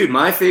 But, dude,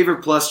 my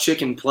favorite plus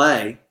chicken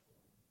play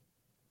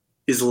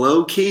is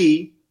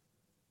low-key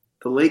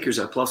the Lakers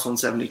at plus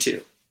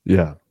 172.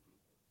 Yeah.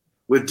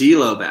 With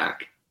D'Lo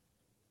back.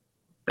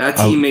 That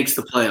team makes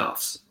the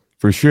playoffs.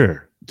 For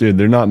sure. Dude,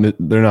 they're not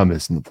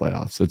missing the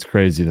playoffs. That's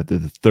crazy that they're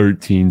the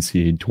 13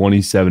 seed,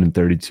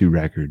 27-32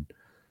 record.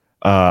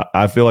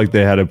 I feel like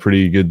they had a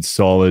pretty good,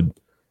 solid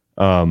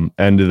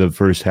end of the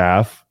first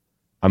half.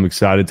 I'm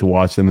excited to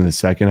watch them in the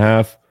second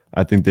half.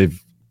 I think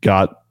they've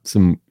got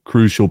some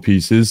crucial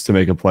pieces to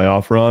make a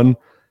playoff run,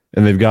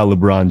 and they've got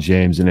LeBron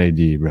James and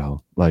AD,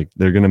 bro. Like,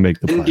 they're going to make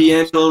the playoffs. And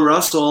D'Angelo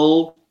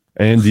Russell.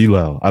 And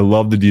D'Lo. I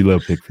love the D'Lo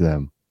pick for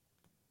them.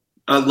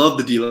 I love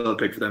the D'Lo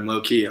pick for them,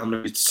 low-key. I'm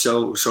going to be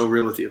so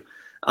real with you.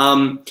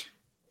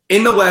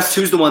 In the West,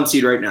 who's the 1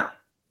 seed right now?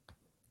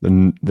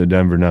 The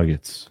Denver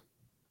Nuggets.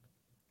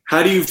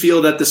 How do you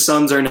feel that the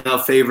Suns are now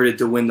favored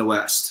to win the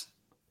West?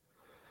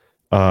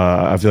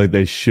 I feel like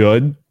they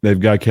should. They've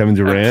got Kevin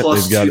Durant. At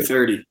plus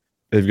 230.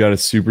 They've got a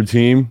super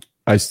team.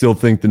 I still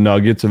think the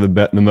Nuggets are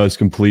the most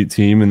complete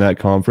team in that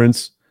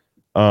conference.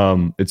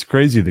 It's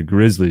crazy. The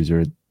Grizzlies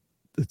are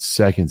the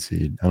 2nd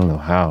seed. I don't know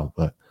how,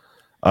 but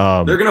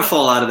they're going to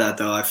fall out of that,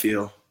 though, I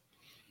feel.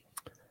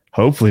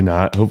 Hopefully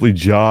not. Hopefully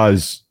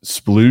Jaws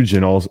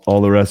splooging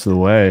all the rest of the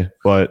way.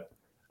 But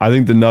I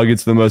think the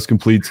Nuggets are the most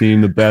complete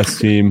team, the best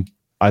team.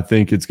 I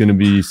think it's going to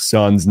be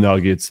Suns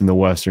Nuggets in the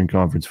Western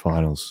Conference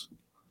Finals.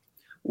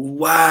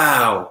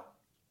 Wow.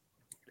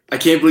 I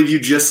can't believe you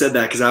just said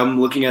that because I'm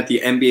looking at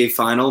the NBA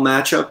final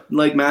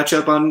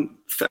matchup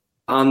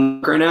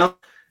on right now.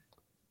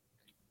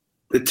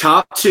 The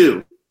top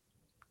 2,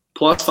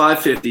 plus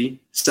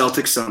 550,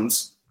 Celtics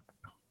Suns,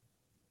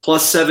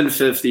 plus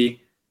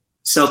 750,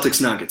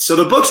 Celtics Nuggets. So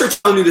the books are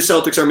telling you the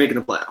Celtics are making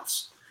the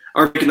playoffs,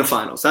 are making the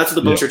finals. That's what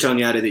the books are telling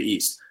you out of the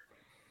East.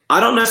 I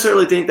don't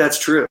necessarily think that's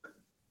true.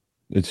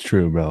 It's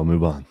true, bro.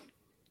 Move on.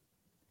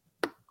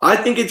 I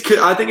think it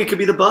could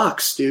be the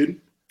Bucks, dude.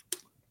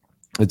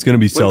 It's going to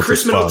be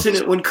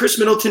Celtics. When Chris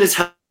Middleton is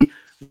healthy,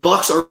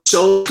 Bucks are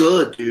so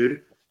good,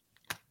 dude.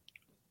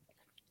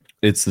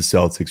 It's the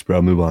Celtics,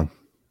 bro. Move on.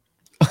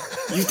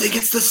 You think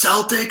it's the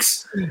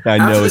Celtics? I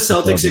know. After the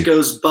Celtics, it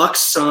goes Bucks,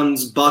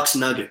 Suns, Bucks,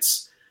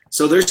 Nuggets.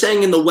 So they're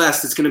saying in the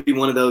West, it's going to be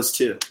one of those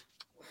two.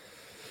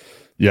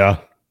 Yeah.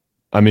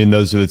 I mean,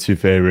 those are the 2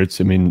 favorites.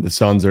 I mean, the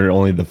Suns are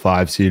only the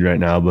 5 seed right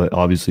now, but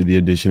obviously the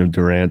addition of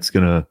Durant's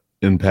going to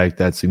impact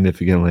that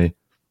significantly.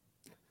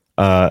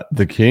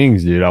 The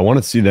Kings, dude, I want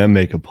to see them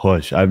make a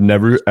push. I've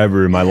never,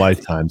 ever in my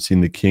lifetime seen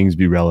the Kings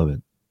be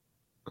relevant.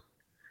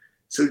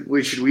 So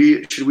wait, should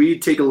we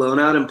take a loan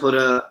out and put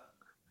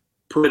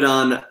it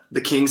on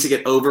the Kings to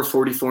get over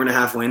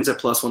 44.5 wins at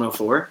plus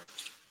 104?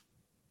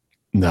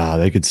 Nah,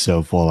 they could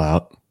so fall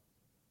out.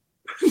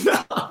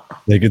 No.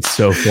 They could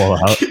so fall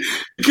out. You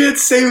can't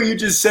say what you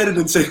just said and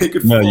then say they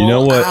could fall out. No, you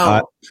know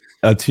what?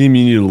 A team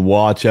you need to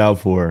watch out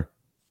for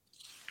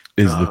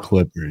is the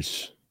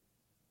Clippers.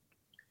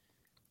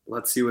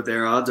 Let's see what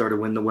their odds are to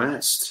win the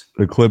West.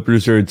 The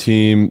Clippers are a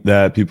team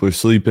that people are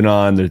sleeping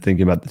on. They're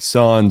thinking about the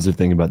Suns. They're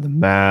thinking about the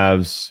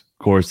Mavs.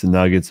 Of course, the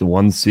Nuggets, the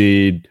 1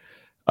 seed.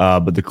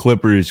 But the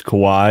Clippers,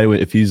 Kawhi,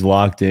 if he's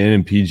locked in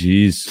and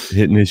PG's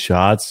hitting his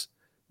shots,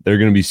 they're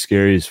going to be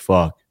scary as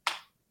fuck.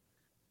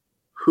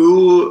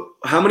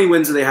 How many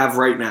wins do they have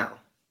right now?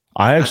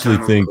 I actually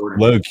think,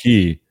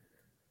 low-key,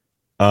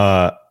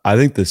 I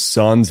think the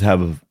Suns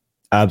have an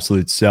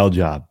absolute sell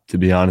job, to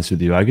be honest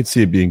with you. I could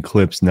see it being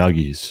Clips,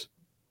 Nuggies.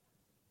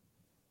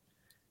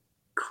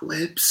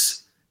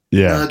 Clips,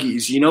 yeah.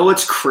 Nuggies. You know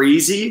what's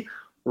crazy?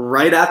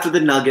 Right after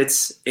the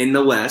Nuggets in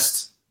the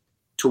West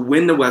to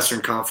win the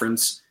Western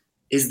Conference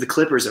is the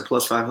Clippers at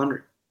plus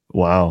 500.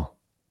 Wow.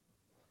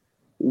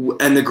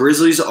 And the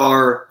Grizzlies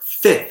are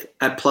 5th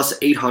at plus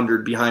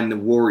 800 behind the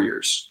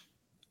Warriors.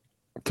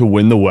 To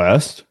win the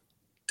West?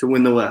 to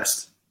win the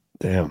West.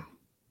 Damn.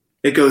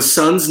 It goes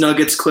Suns,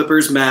 Nuggets,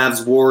 Clippers,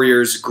 Mavs,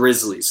 Warriors,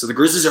 Grizzlies. So the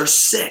Grizzlies are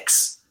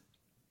 6.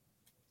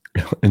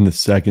 In the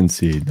 2nd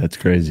seed. That's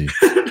crazy.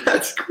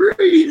 That's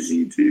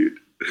crazy, dude.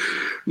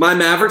 My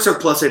Mavericks are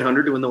plus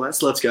 800 to win the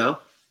West. Let's go.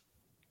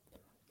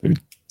 They're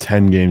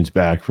 10 games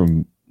back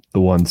from the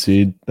 1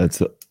 seed.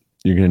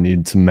 You're going to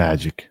need some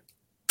magic.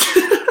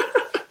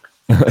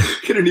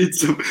 Gonna need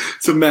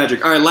some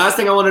magic. All right, last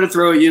thing I wanted to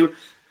throw at you,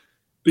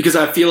 because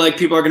I feel like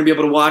people are going to be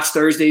able to watch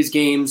Thursday's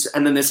games,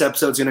 and then this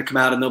episode's going to come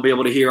out, and they'll be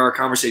able to hear our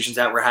conversations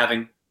that we're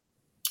having.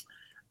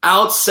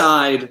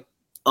 Outside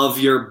of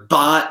your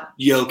bot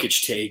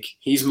Jokic take,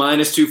 he's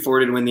minus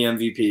 240 to win the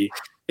MVP.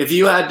 If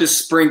you had to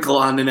sprinkle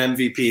on an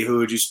MVP, who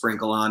would you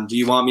sprinkle on? Do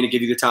you want me to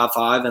give you the top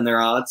 5 and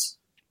their odds?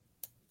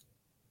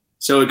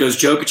 So it goes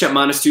Jokic at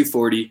minus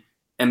 240,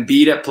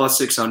 Embiid at plus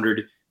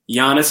 600,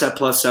 Giannis at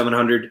plus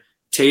 700,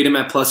 Tatum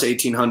at plus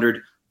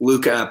 1,800,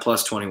 Luka at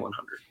plus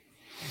 2,100.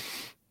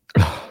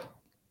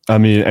 I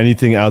mean,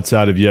 anything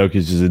outside of Jokic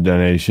is a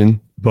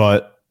donation,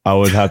 but I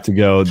would have to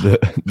go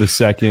the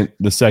second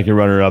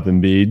runner up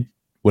Embiid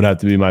would have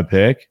to be my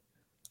pick.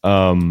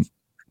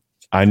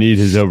 I need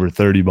his over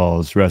 30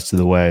 balls rest of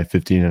the way,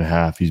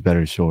 15.5. He's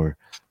better sure.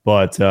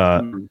 But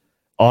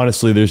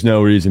honestly, there's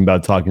no reason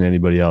about talking to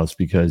anybody else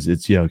because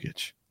it's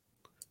Jokic.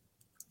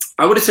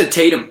 I would have said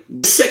Tatum.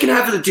 The second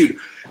half of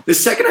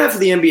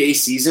the NBA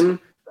season,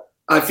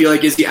 I feel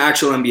like, is the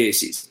actual NBA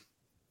season.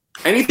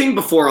 Anything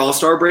before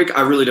All-Star break,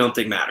 I really don't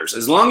think matters.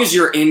 As long as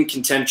you're in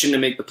contention to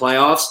make the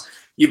playoffs,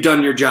 you've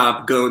done your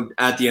job going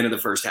at the end of the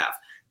first half.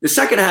 The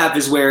second half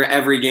is where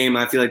every game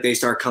I feel like they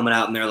start coming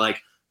out and they're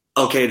like,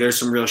 okay, there's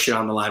some real shit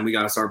on the line. We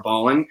got to start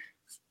balling.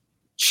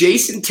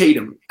 Jason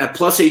Tatum at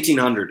plus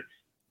 1,800.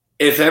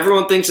 If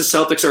everyone thinks the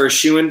Celtics are a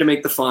shoo-in to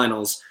make the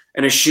finals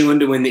and a shoo-in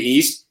to win the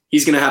East,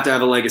 he's going to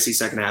have a legacy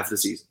second half of the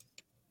season.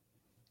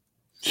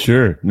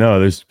 Sure. No,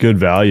 there's good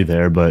value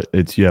there, but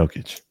it's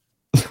Jokic.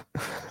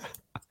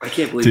 I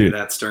can't believe you're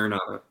that stern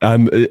on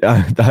it.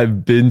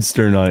 I've been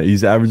stern on it.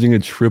 He's averaging a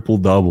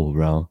triple-double,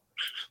 bro.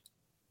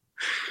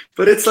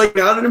 But it's like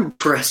not an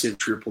impressive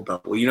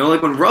triple-double. You know,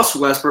 like when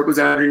Russell Westbrook was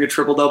averaging a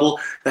triple-double,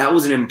 that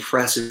was an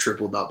impressive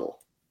triple-double.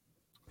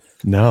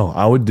 No,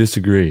 I would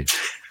disagree.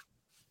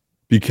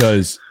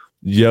 Because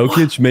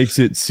Jokic makes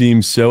it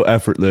seem so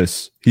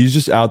effortless. He's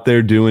just out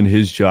there doing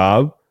his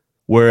job,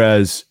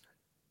 whereas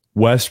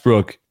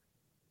Westbrook,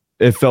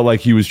 it felt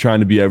like he was trying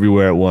to be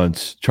everywhere at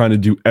once, trying to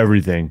do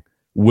everything,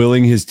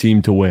 willing his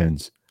team to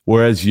wins.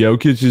 Whereas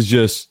Jokic is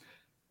just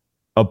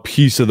a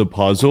piece of the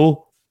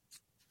puzzle,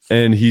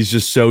 and he's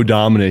just so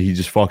dominant, he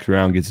just fucks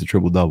around, gets a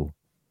triple-double.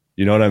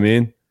 You know what I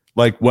mean?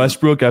 Like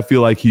Westbrook, I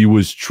feel like he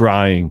was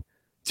trying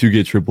to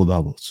get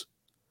triple-doubles.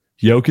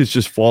 Jokic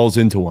just falls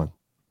into one.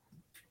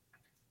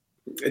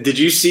 Did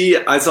you see?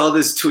 I saw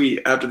this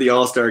tweet after the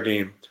All-Star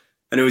game,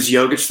 and it was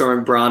Jokic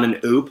throwing Bron an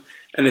oop,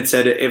 and it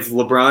said if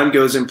LeBron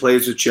goes and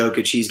plays with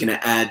Jokic, he's going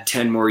to add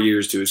 10 more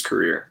years to his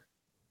career.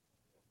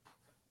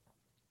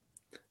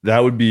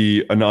 That would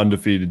be an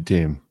undefeated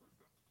team.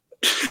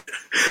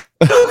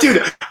 No,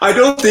 dude, I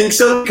don't think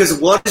so, because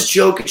what has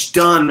Jokic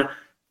done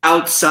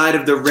outside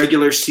of the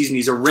regular season?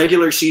 He's a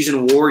regular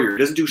season warrior. He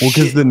doesn't do shit. Well,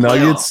 because the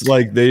Nuggets,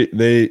 like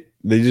they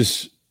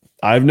just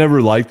 – I've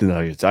never liked the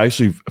Nuggets. I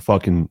actually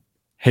fucking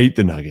hate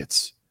the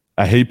Nuggets.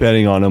 I hate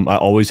betting on them. I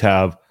always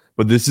have.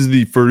 But this is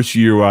the first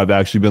year where I've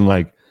actually been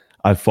like,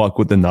 I fuck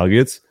with the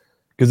Nuggets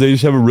because they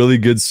just have a really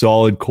good,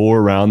 solid core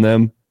around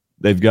them.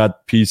 They've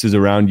got pieces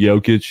around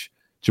Jokic.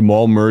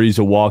 Jamal Murray's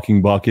a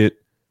walking bucket.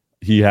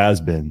 He has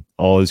been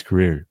all his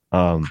career.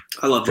 I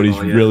love but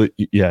Jamal,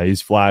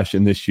 he's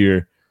flashing this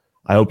year.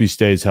 I hope he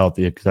stays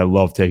healthy because I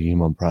love taking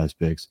him on Prize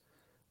Picks.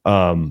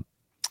 Now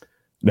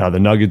the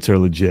Nuggets are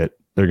legit.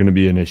 They're going to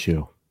be an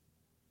issue.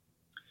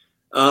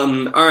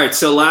 All right.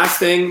 So last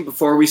thing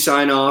before we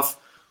sign off,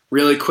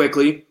 really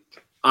quickly,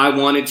 I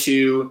wanted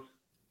to,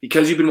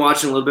 because you've been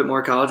watching a little bit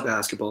more college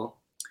basketball,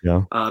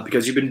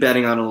 because you've been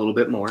betting on a little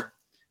bit more,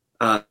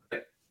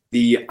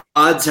 the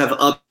odds have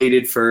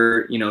updated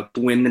for, to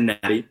win the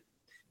Natty.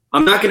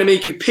 I'm not going to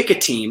make you pick a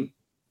team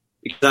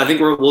because I think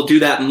we'll do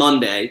that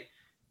Monday.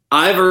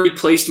 I've already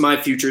placed my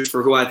futures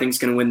for who I think is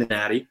going to win the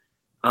Natty.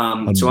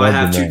 So I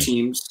have two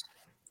teams.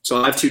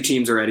 So I have two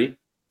teams already.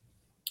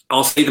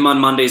 I'll say them on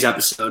Monday's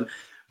episode.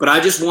 But I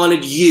just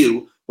wanted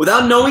you,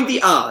 without knowing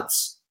the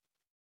odds,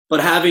 but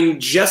having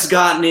just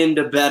gotten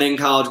into betting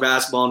college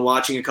basketball and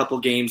watching a couple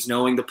games,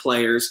 knowing the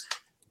players,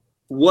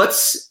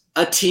 what's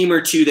a team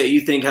or two that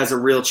you think has a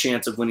real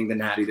chance of winning the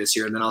Natty this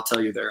year? And then I'll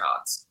tell you their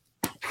odds.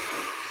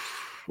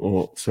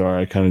 Well,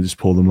 sorry, I kind of just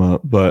pulled them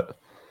up, but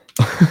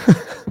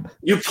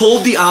you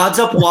pulled the odds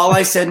up while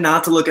I said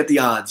not to look at the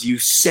odds. You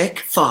sick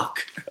fuck.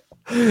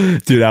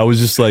 Dude, I was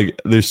just like,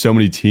 there's so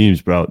many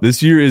teams, bro.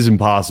 This year is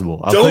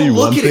impossible. I'll tell you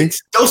one thing. It.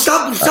 Don't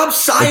stop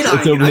side-eyeing.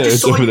 I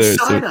just saw you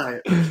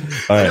side-eye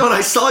it. I know, and I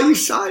saw you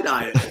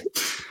side-eye it.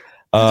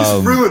 You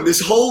just ruined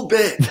this whole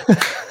bit.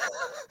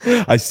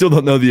 I still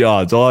don't know the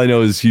odds. All I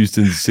know is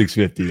Houston's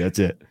 650. That's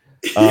it.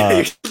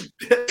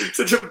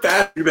 Such a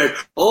bad man.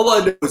 All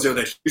I know is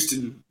that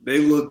Houston, they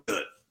look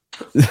good.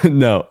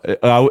 No,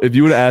 if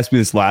you would have asked me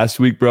this last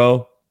week,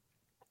 bro,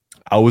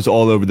 I was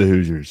all over the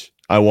Hoosiers.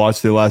 I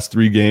watched the last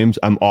 3 games.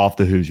 I'm off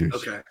the Hoosiers.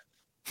 Okay.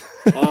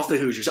 Off the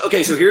Hoosiers.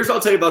 Okay, so here's what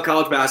I'll tell you about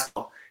college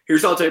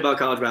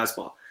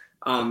basketball.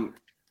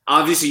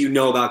 Obviously, you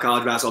know about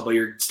college basketball, but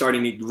you're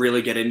starting to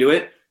really get into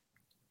it.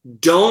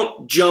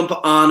 Don't jump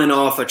on and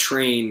off a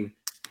train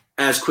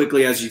as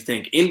quickly as you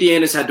think.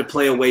 Indiana's had to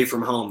play away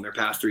from home their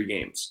past 3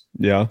 games.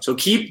 Yeah. So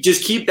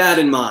keep that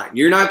in mind.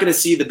 You're not going to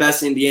see the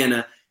best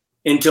Indiana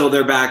until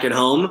they're back at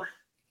home.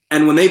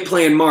 And when they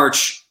play in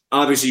March,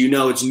 obviously,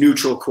 it's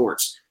neutral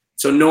courts.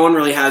 So no one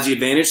really has the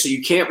advantage. So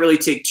you can't really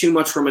take too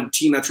much from a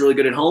team that's really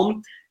good at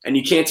home, and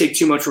you can't take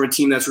too much from a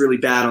team that's really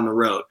bad on the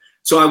road.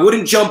 So I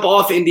wouldn't jump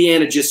off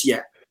Indiana just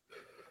yet.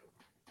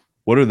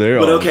 What are their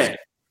odds?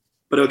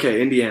 But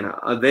okay, Indiana.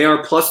 They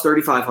are plus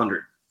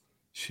 3,500.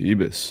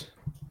 Sheebus.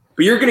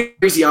 But you're going to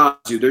crazy odds,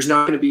 dude. There's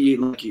not going to be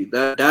like you.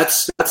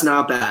 That's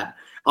not bad.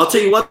 I'll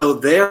tell you what, though.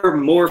 They're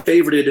more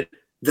favorited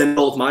than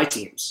both my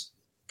teams.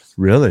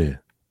 Really?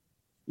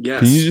 Yes.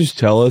 Can you just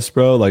tell us,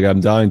 bro? Like,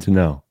 I'm dying to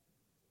know.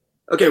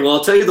 Okay, well,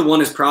 I'll tell you the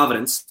one is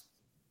Providence.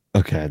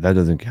 Okay, that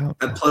doesn't count.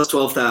 At plus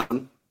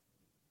 12,000.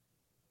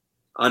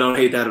 I don't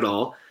hate that at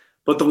all.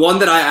 But the one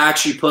that I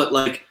actually put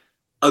like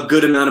a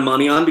good amount of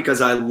money on because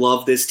I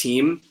love this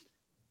team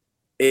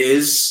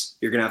is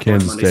you're gonna have to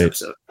watch Monday's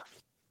episode.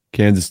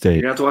 Kansas State.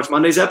 You're gonna have to watch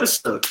Monday's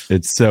episode.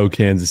 It's so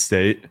Kansas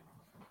State.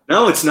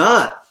 No, it's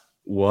not.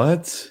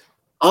 What?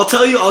 I'll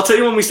tell you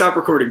when we stop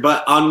recording.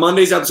 But on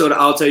Monday's episode,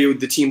 I'll tell you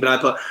the team that I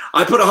put.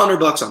 I put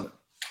 $100 on them.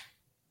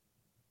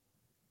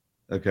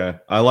 Okay,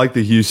 I like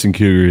the Houston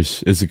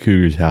Cougars. It's a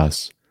Cougars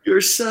house. You're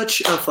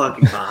such a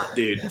fucking bot,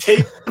 dude.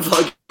 Take the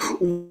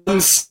fucking one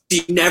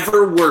seed.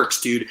 Never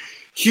works, dude.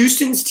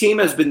 Houston's team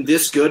has been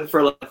this good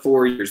for like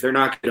 4 years. They're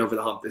not going to get over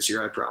the hump this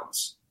year, I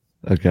promise.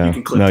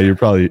 Okay. No, you're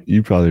probably right.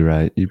 You're probably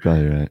right.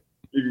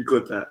 You can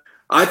clip that.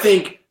 I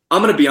think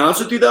I'm going to be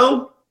honest with you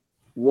though.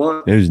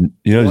 One, who's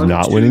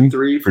not two, winning?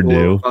 3, 4,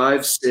 Purdue.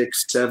 5,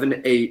 6,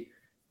 7, 8,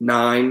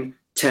 9,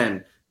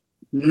 10.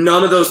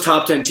 None of those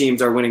top 10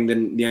 teams are winning the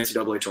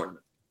NCAA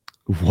tournament.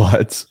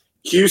 What?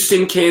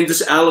 Houston,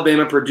 Kansas,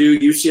 Alabama, Purdue,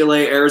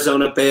 UCLA,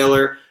 Arizona,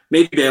 Baylor,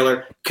 maybe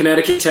Baylor,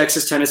 Connecticut,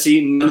 Texas,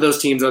 Tennessee. None of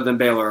those teams other than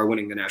Baylor are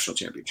winning the national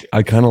championship.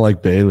 I kind of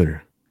like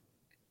Baylor.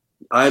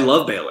 I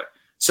love Baylor.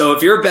 So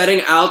if you're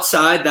betting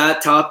outside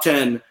that top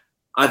 10,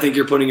 I think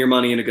you're putting your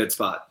money in a good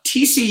spot.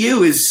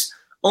 TCU is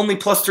only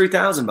plus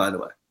 3,000, by the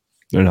way.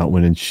 They're not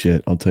winning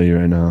shit, I'll tell you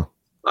right now.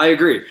 I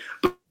agree.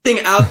 But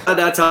betting outside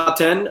that top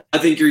 10, I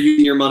think you're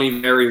using your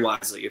money very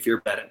wisely if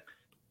you're betting.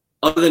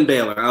 Other than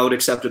Baylor, I would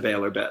accept a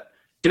Baylor bet.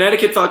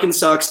 Connecticut fucking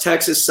sucks.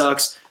 Texas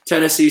sucks.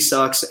 Tennessee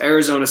sucks.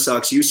 Arizona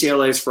sucks.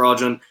 UCLA is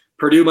fraudulent.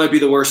 Purdue might be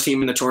the worst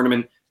team in the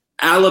tournament.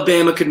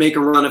 Alabama could make a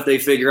run if they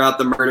figure out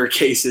the murder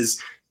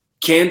cases.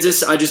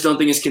 Kansas, I just don't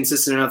think is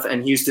consistent enough,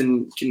 and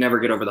Houston can never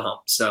get over the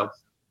hump. So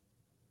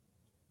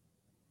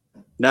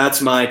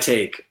that's my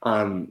take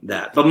on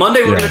that. But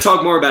Monday we're going to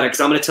talk more about it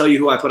because I'm going to tell you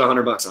who I put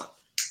 $100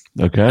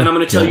 on. Okay. And I'm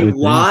going to tell you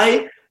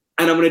why,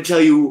 and I'm going to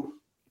tell you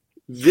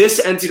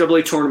this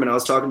NCAA tournament, I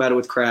was talking about it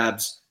with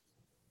Krabs,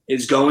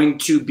 is going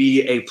to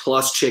be a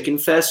plus chicken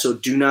fest, so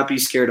do not be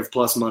scared of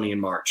plus money in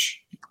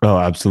March. Oh,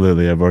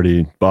 absolutely. I've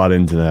already bought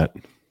into that.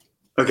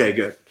 Okay,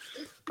 good.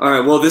 All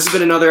right, well, this has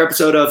been another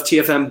episode of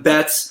TFM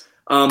Bets.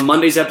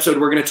 Monday's episode,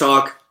 we're going to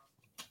talk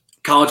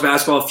college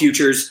basketball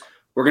futures.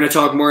 We're going to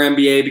talk more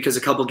NBA because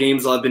a couple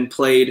games will have been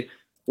played.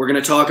 We're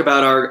going to talk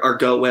about our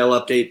goat whale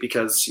update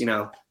because,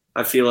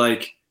 I feel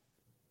like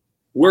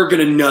we're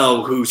going to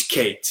know who's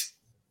caked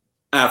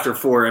after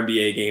 4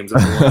 NBA games.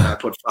 I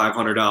put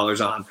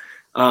 $500 on.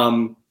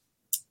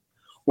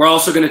 We're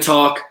also going to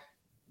talk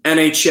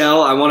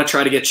NHL. I want to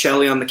try to get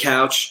Chelly on the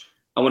couch.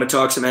 I want to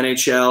talk some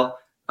NHL.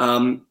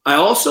 I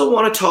also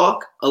want to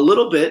talk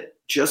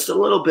just a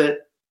little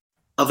bit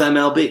of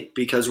MLB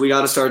because we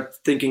got to start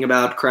thinking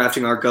about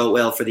crafting our goat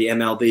whale for the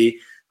MLB.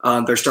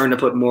 They're starting to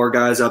put more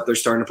guys up. They're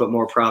starting to put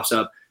more props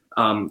up.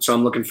 So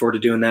I'm looking forward to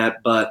doing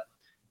that. But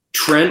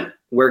Trent,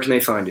 where can they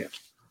find you?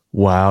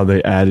 Wow,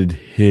 they added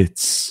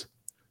hits.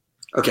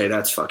 Okay,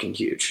 that's fucking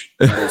huge.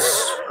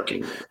 That's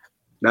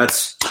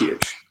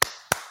huge.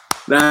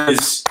 That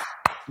is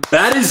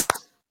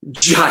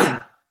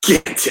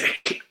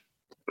gigantic.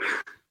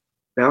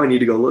 Now I need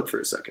to go look for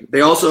a second.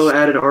 They also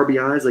added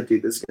RBIs. Like,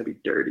 dude, this is gonna be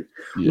dirty.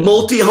 Yeah.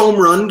 Multi-home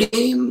run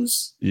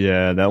games.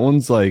 Yeah, that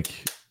one's like.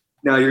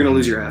 No, you're gonna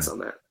lose your ass on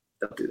that.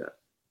 Don't do that.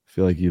 I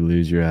feel like you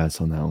lose your ass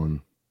on that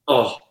one.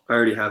 Oh, I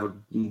already have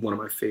one of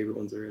my favorite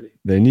ones already.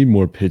 They need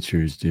more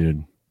pitchers,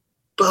 dude.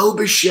 Bo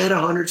Bichette,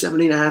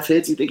 170.5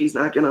 hits. You think he's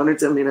not getting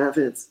 170.5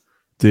 hits?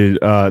 Dude,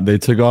 they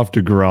took off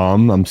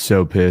DeGrom. I'm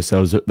so pissed.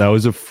 That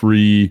was a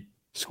free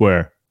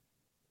square.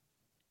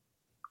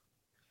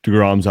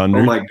 DeGrom's under.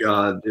 Oh my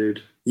god,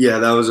 dude. Yeah,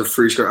 that was a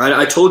free square.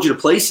 I told you to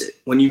place it.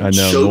 When you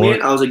showed me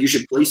it, I was like, you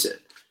should place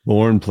it.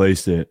 Lauren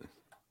placed it.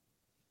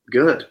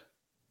 Good.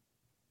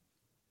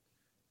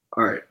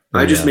 All right.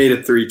 I just made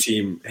a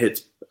 3-team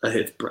hits a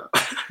hit, bro.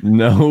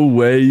 No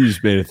way you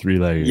just made a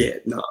 3-legger. Yeah,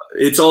 no.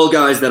 It's all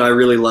guys that I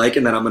really like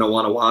and that I'm going to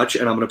want to watch,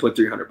 and I'm going to put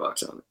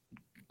 $300 on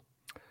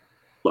it.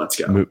 Let's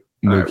go.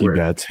 Mookie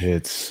Betts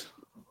hits.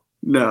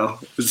 No,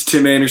 it was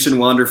Tim Anderson,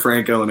 Wander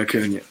Franco, and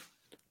Acuna.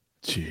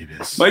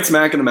 Jeebus. Might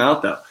smacking them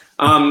out, though.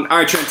 All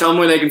right, Trent, tell them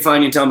where they can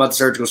find you and tell them about the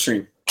Surgical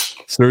Stream.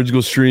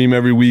 Surgical Stream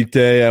every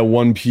weekday at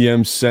 1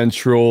 p.m.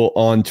 Central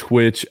on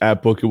Twitch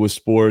at Book It With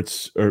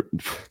Sports or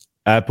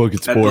at Book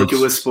It Sports. At Book It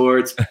With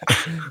Sports.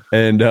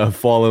 And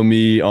follow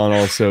me on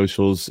all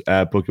socials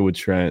at Book It With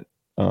Trent.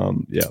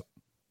 Yeah.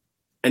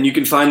 And you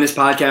can find this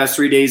podcast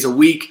 3 days a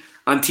week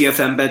on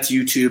TFM Bets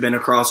YouTube and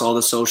across all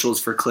the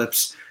socials for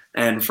clips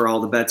and for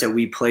all the bets that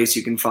we place.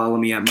 You can follow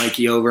me at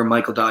Mikey Over,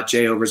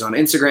 Michael.J.Overs on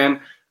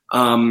Instagram.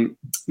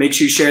 Make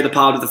sure you share the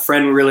pod with a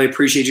friend. We really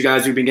appreciate you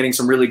guys. We've been getting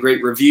some really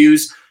great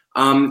reviews.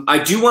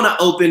 I do want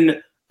to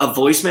open a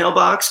voicemail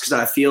box because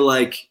I feel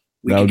like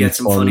we can get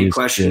some funny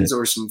questions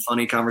or some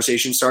funny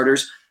conversation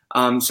starters.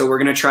 So we're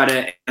going to try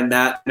to end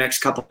that next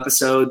couple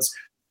episodes.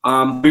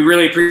 We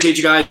really appreciate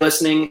you guys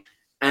listening,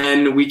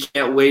 and we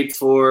can't wait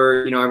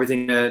for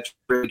everything to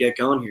really get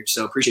going here.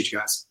 So appreciate you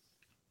guys.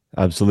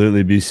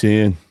 Absolutely. Be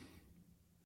seeing.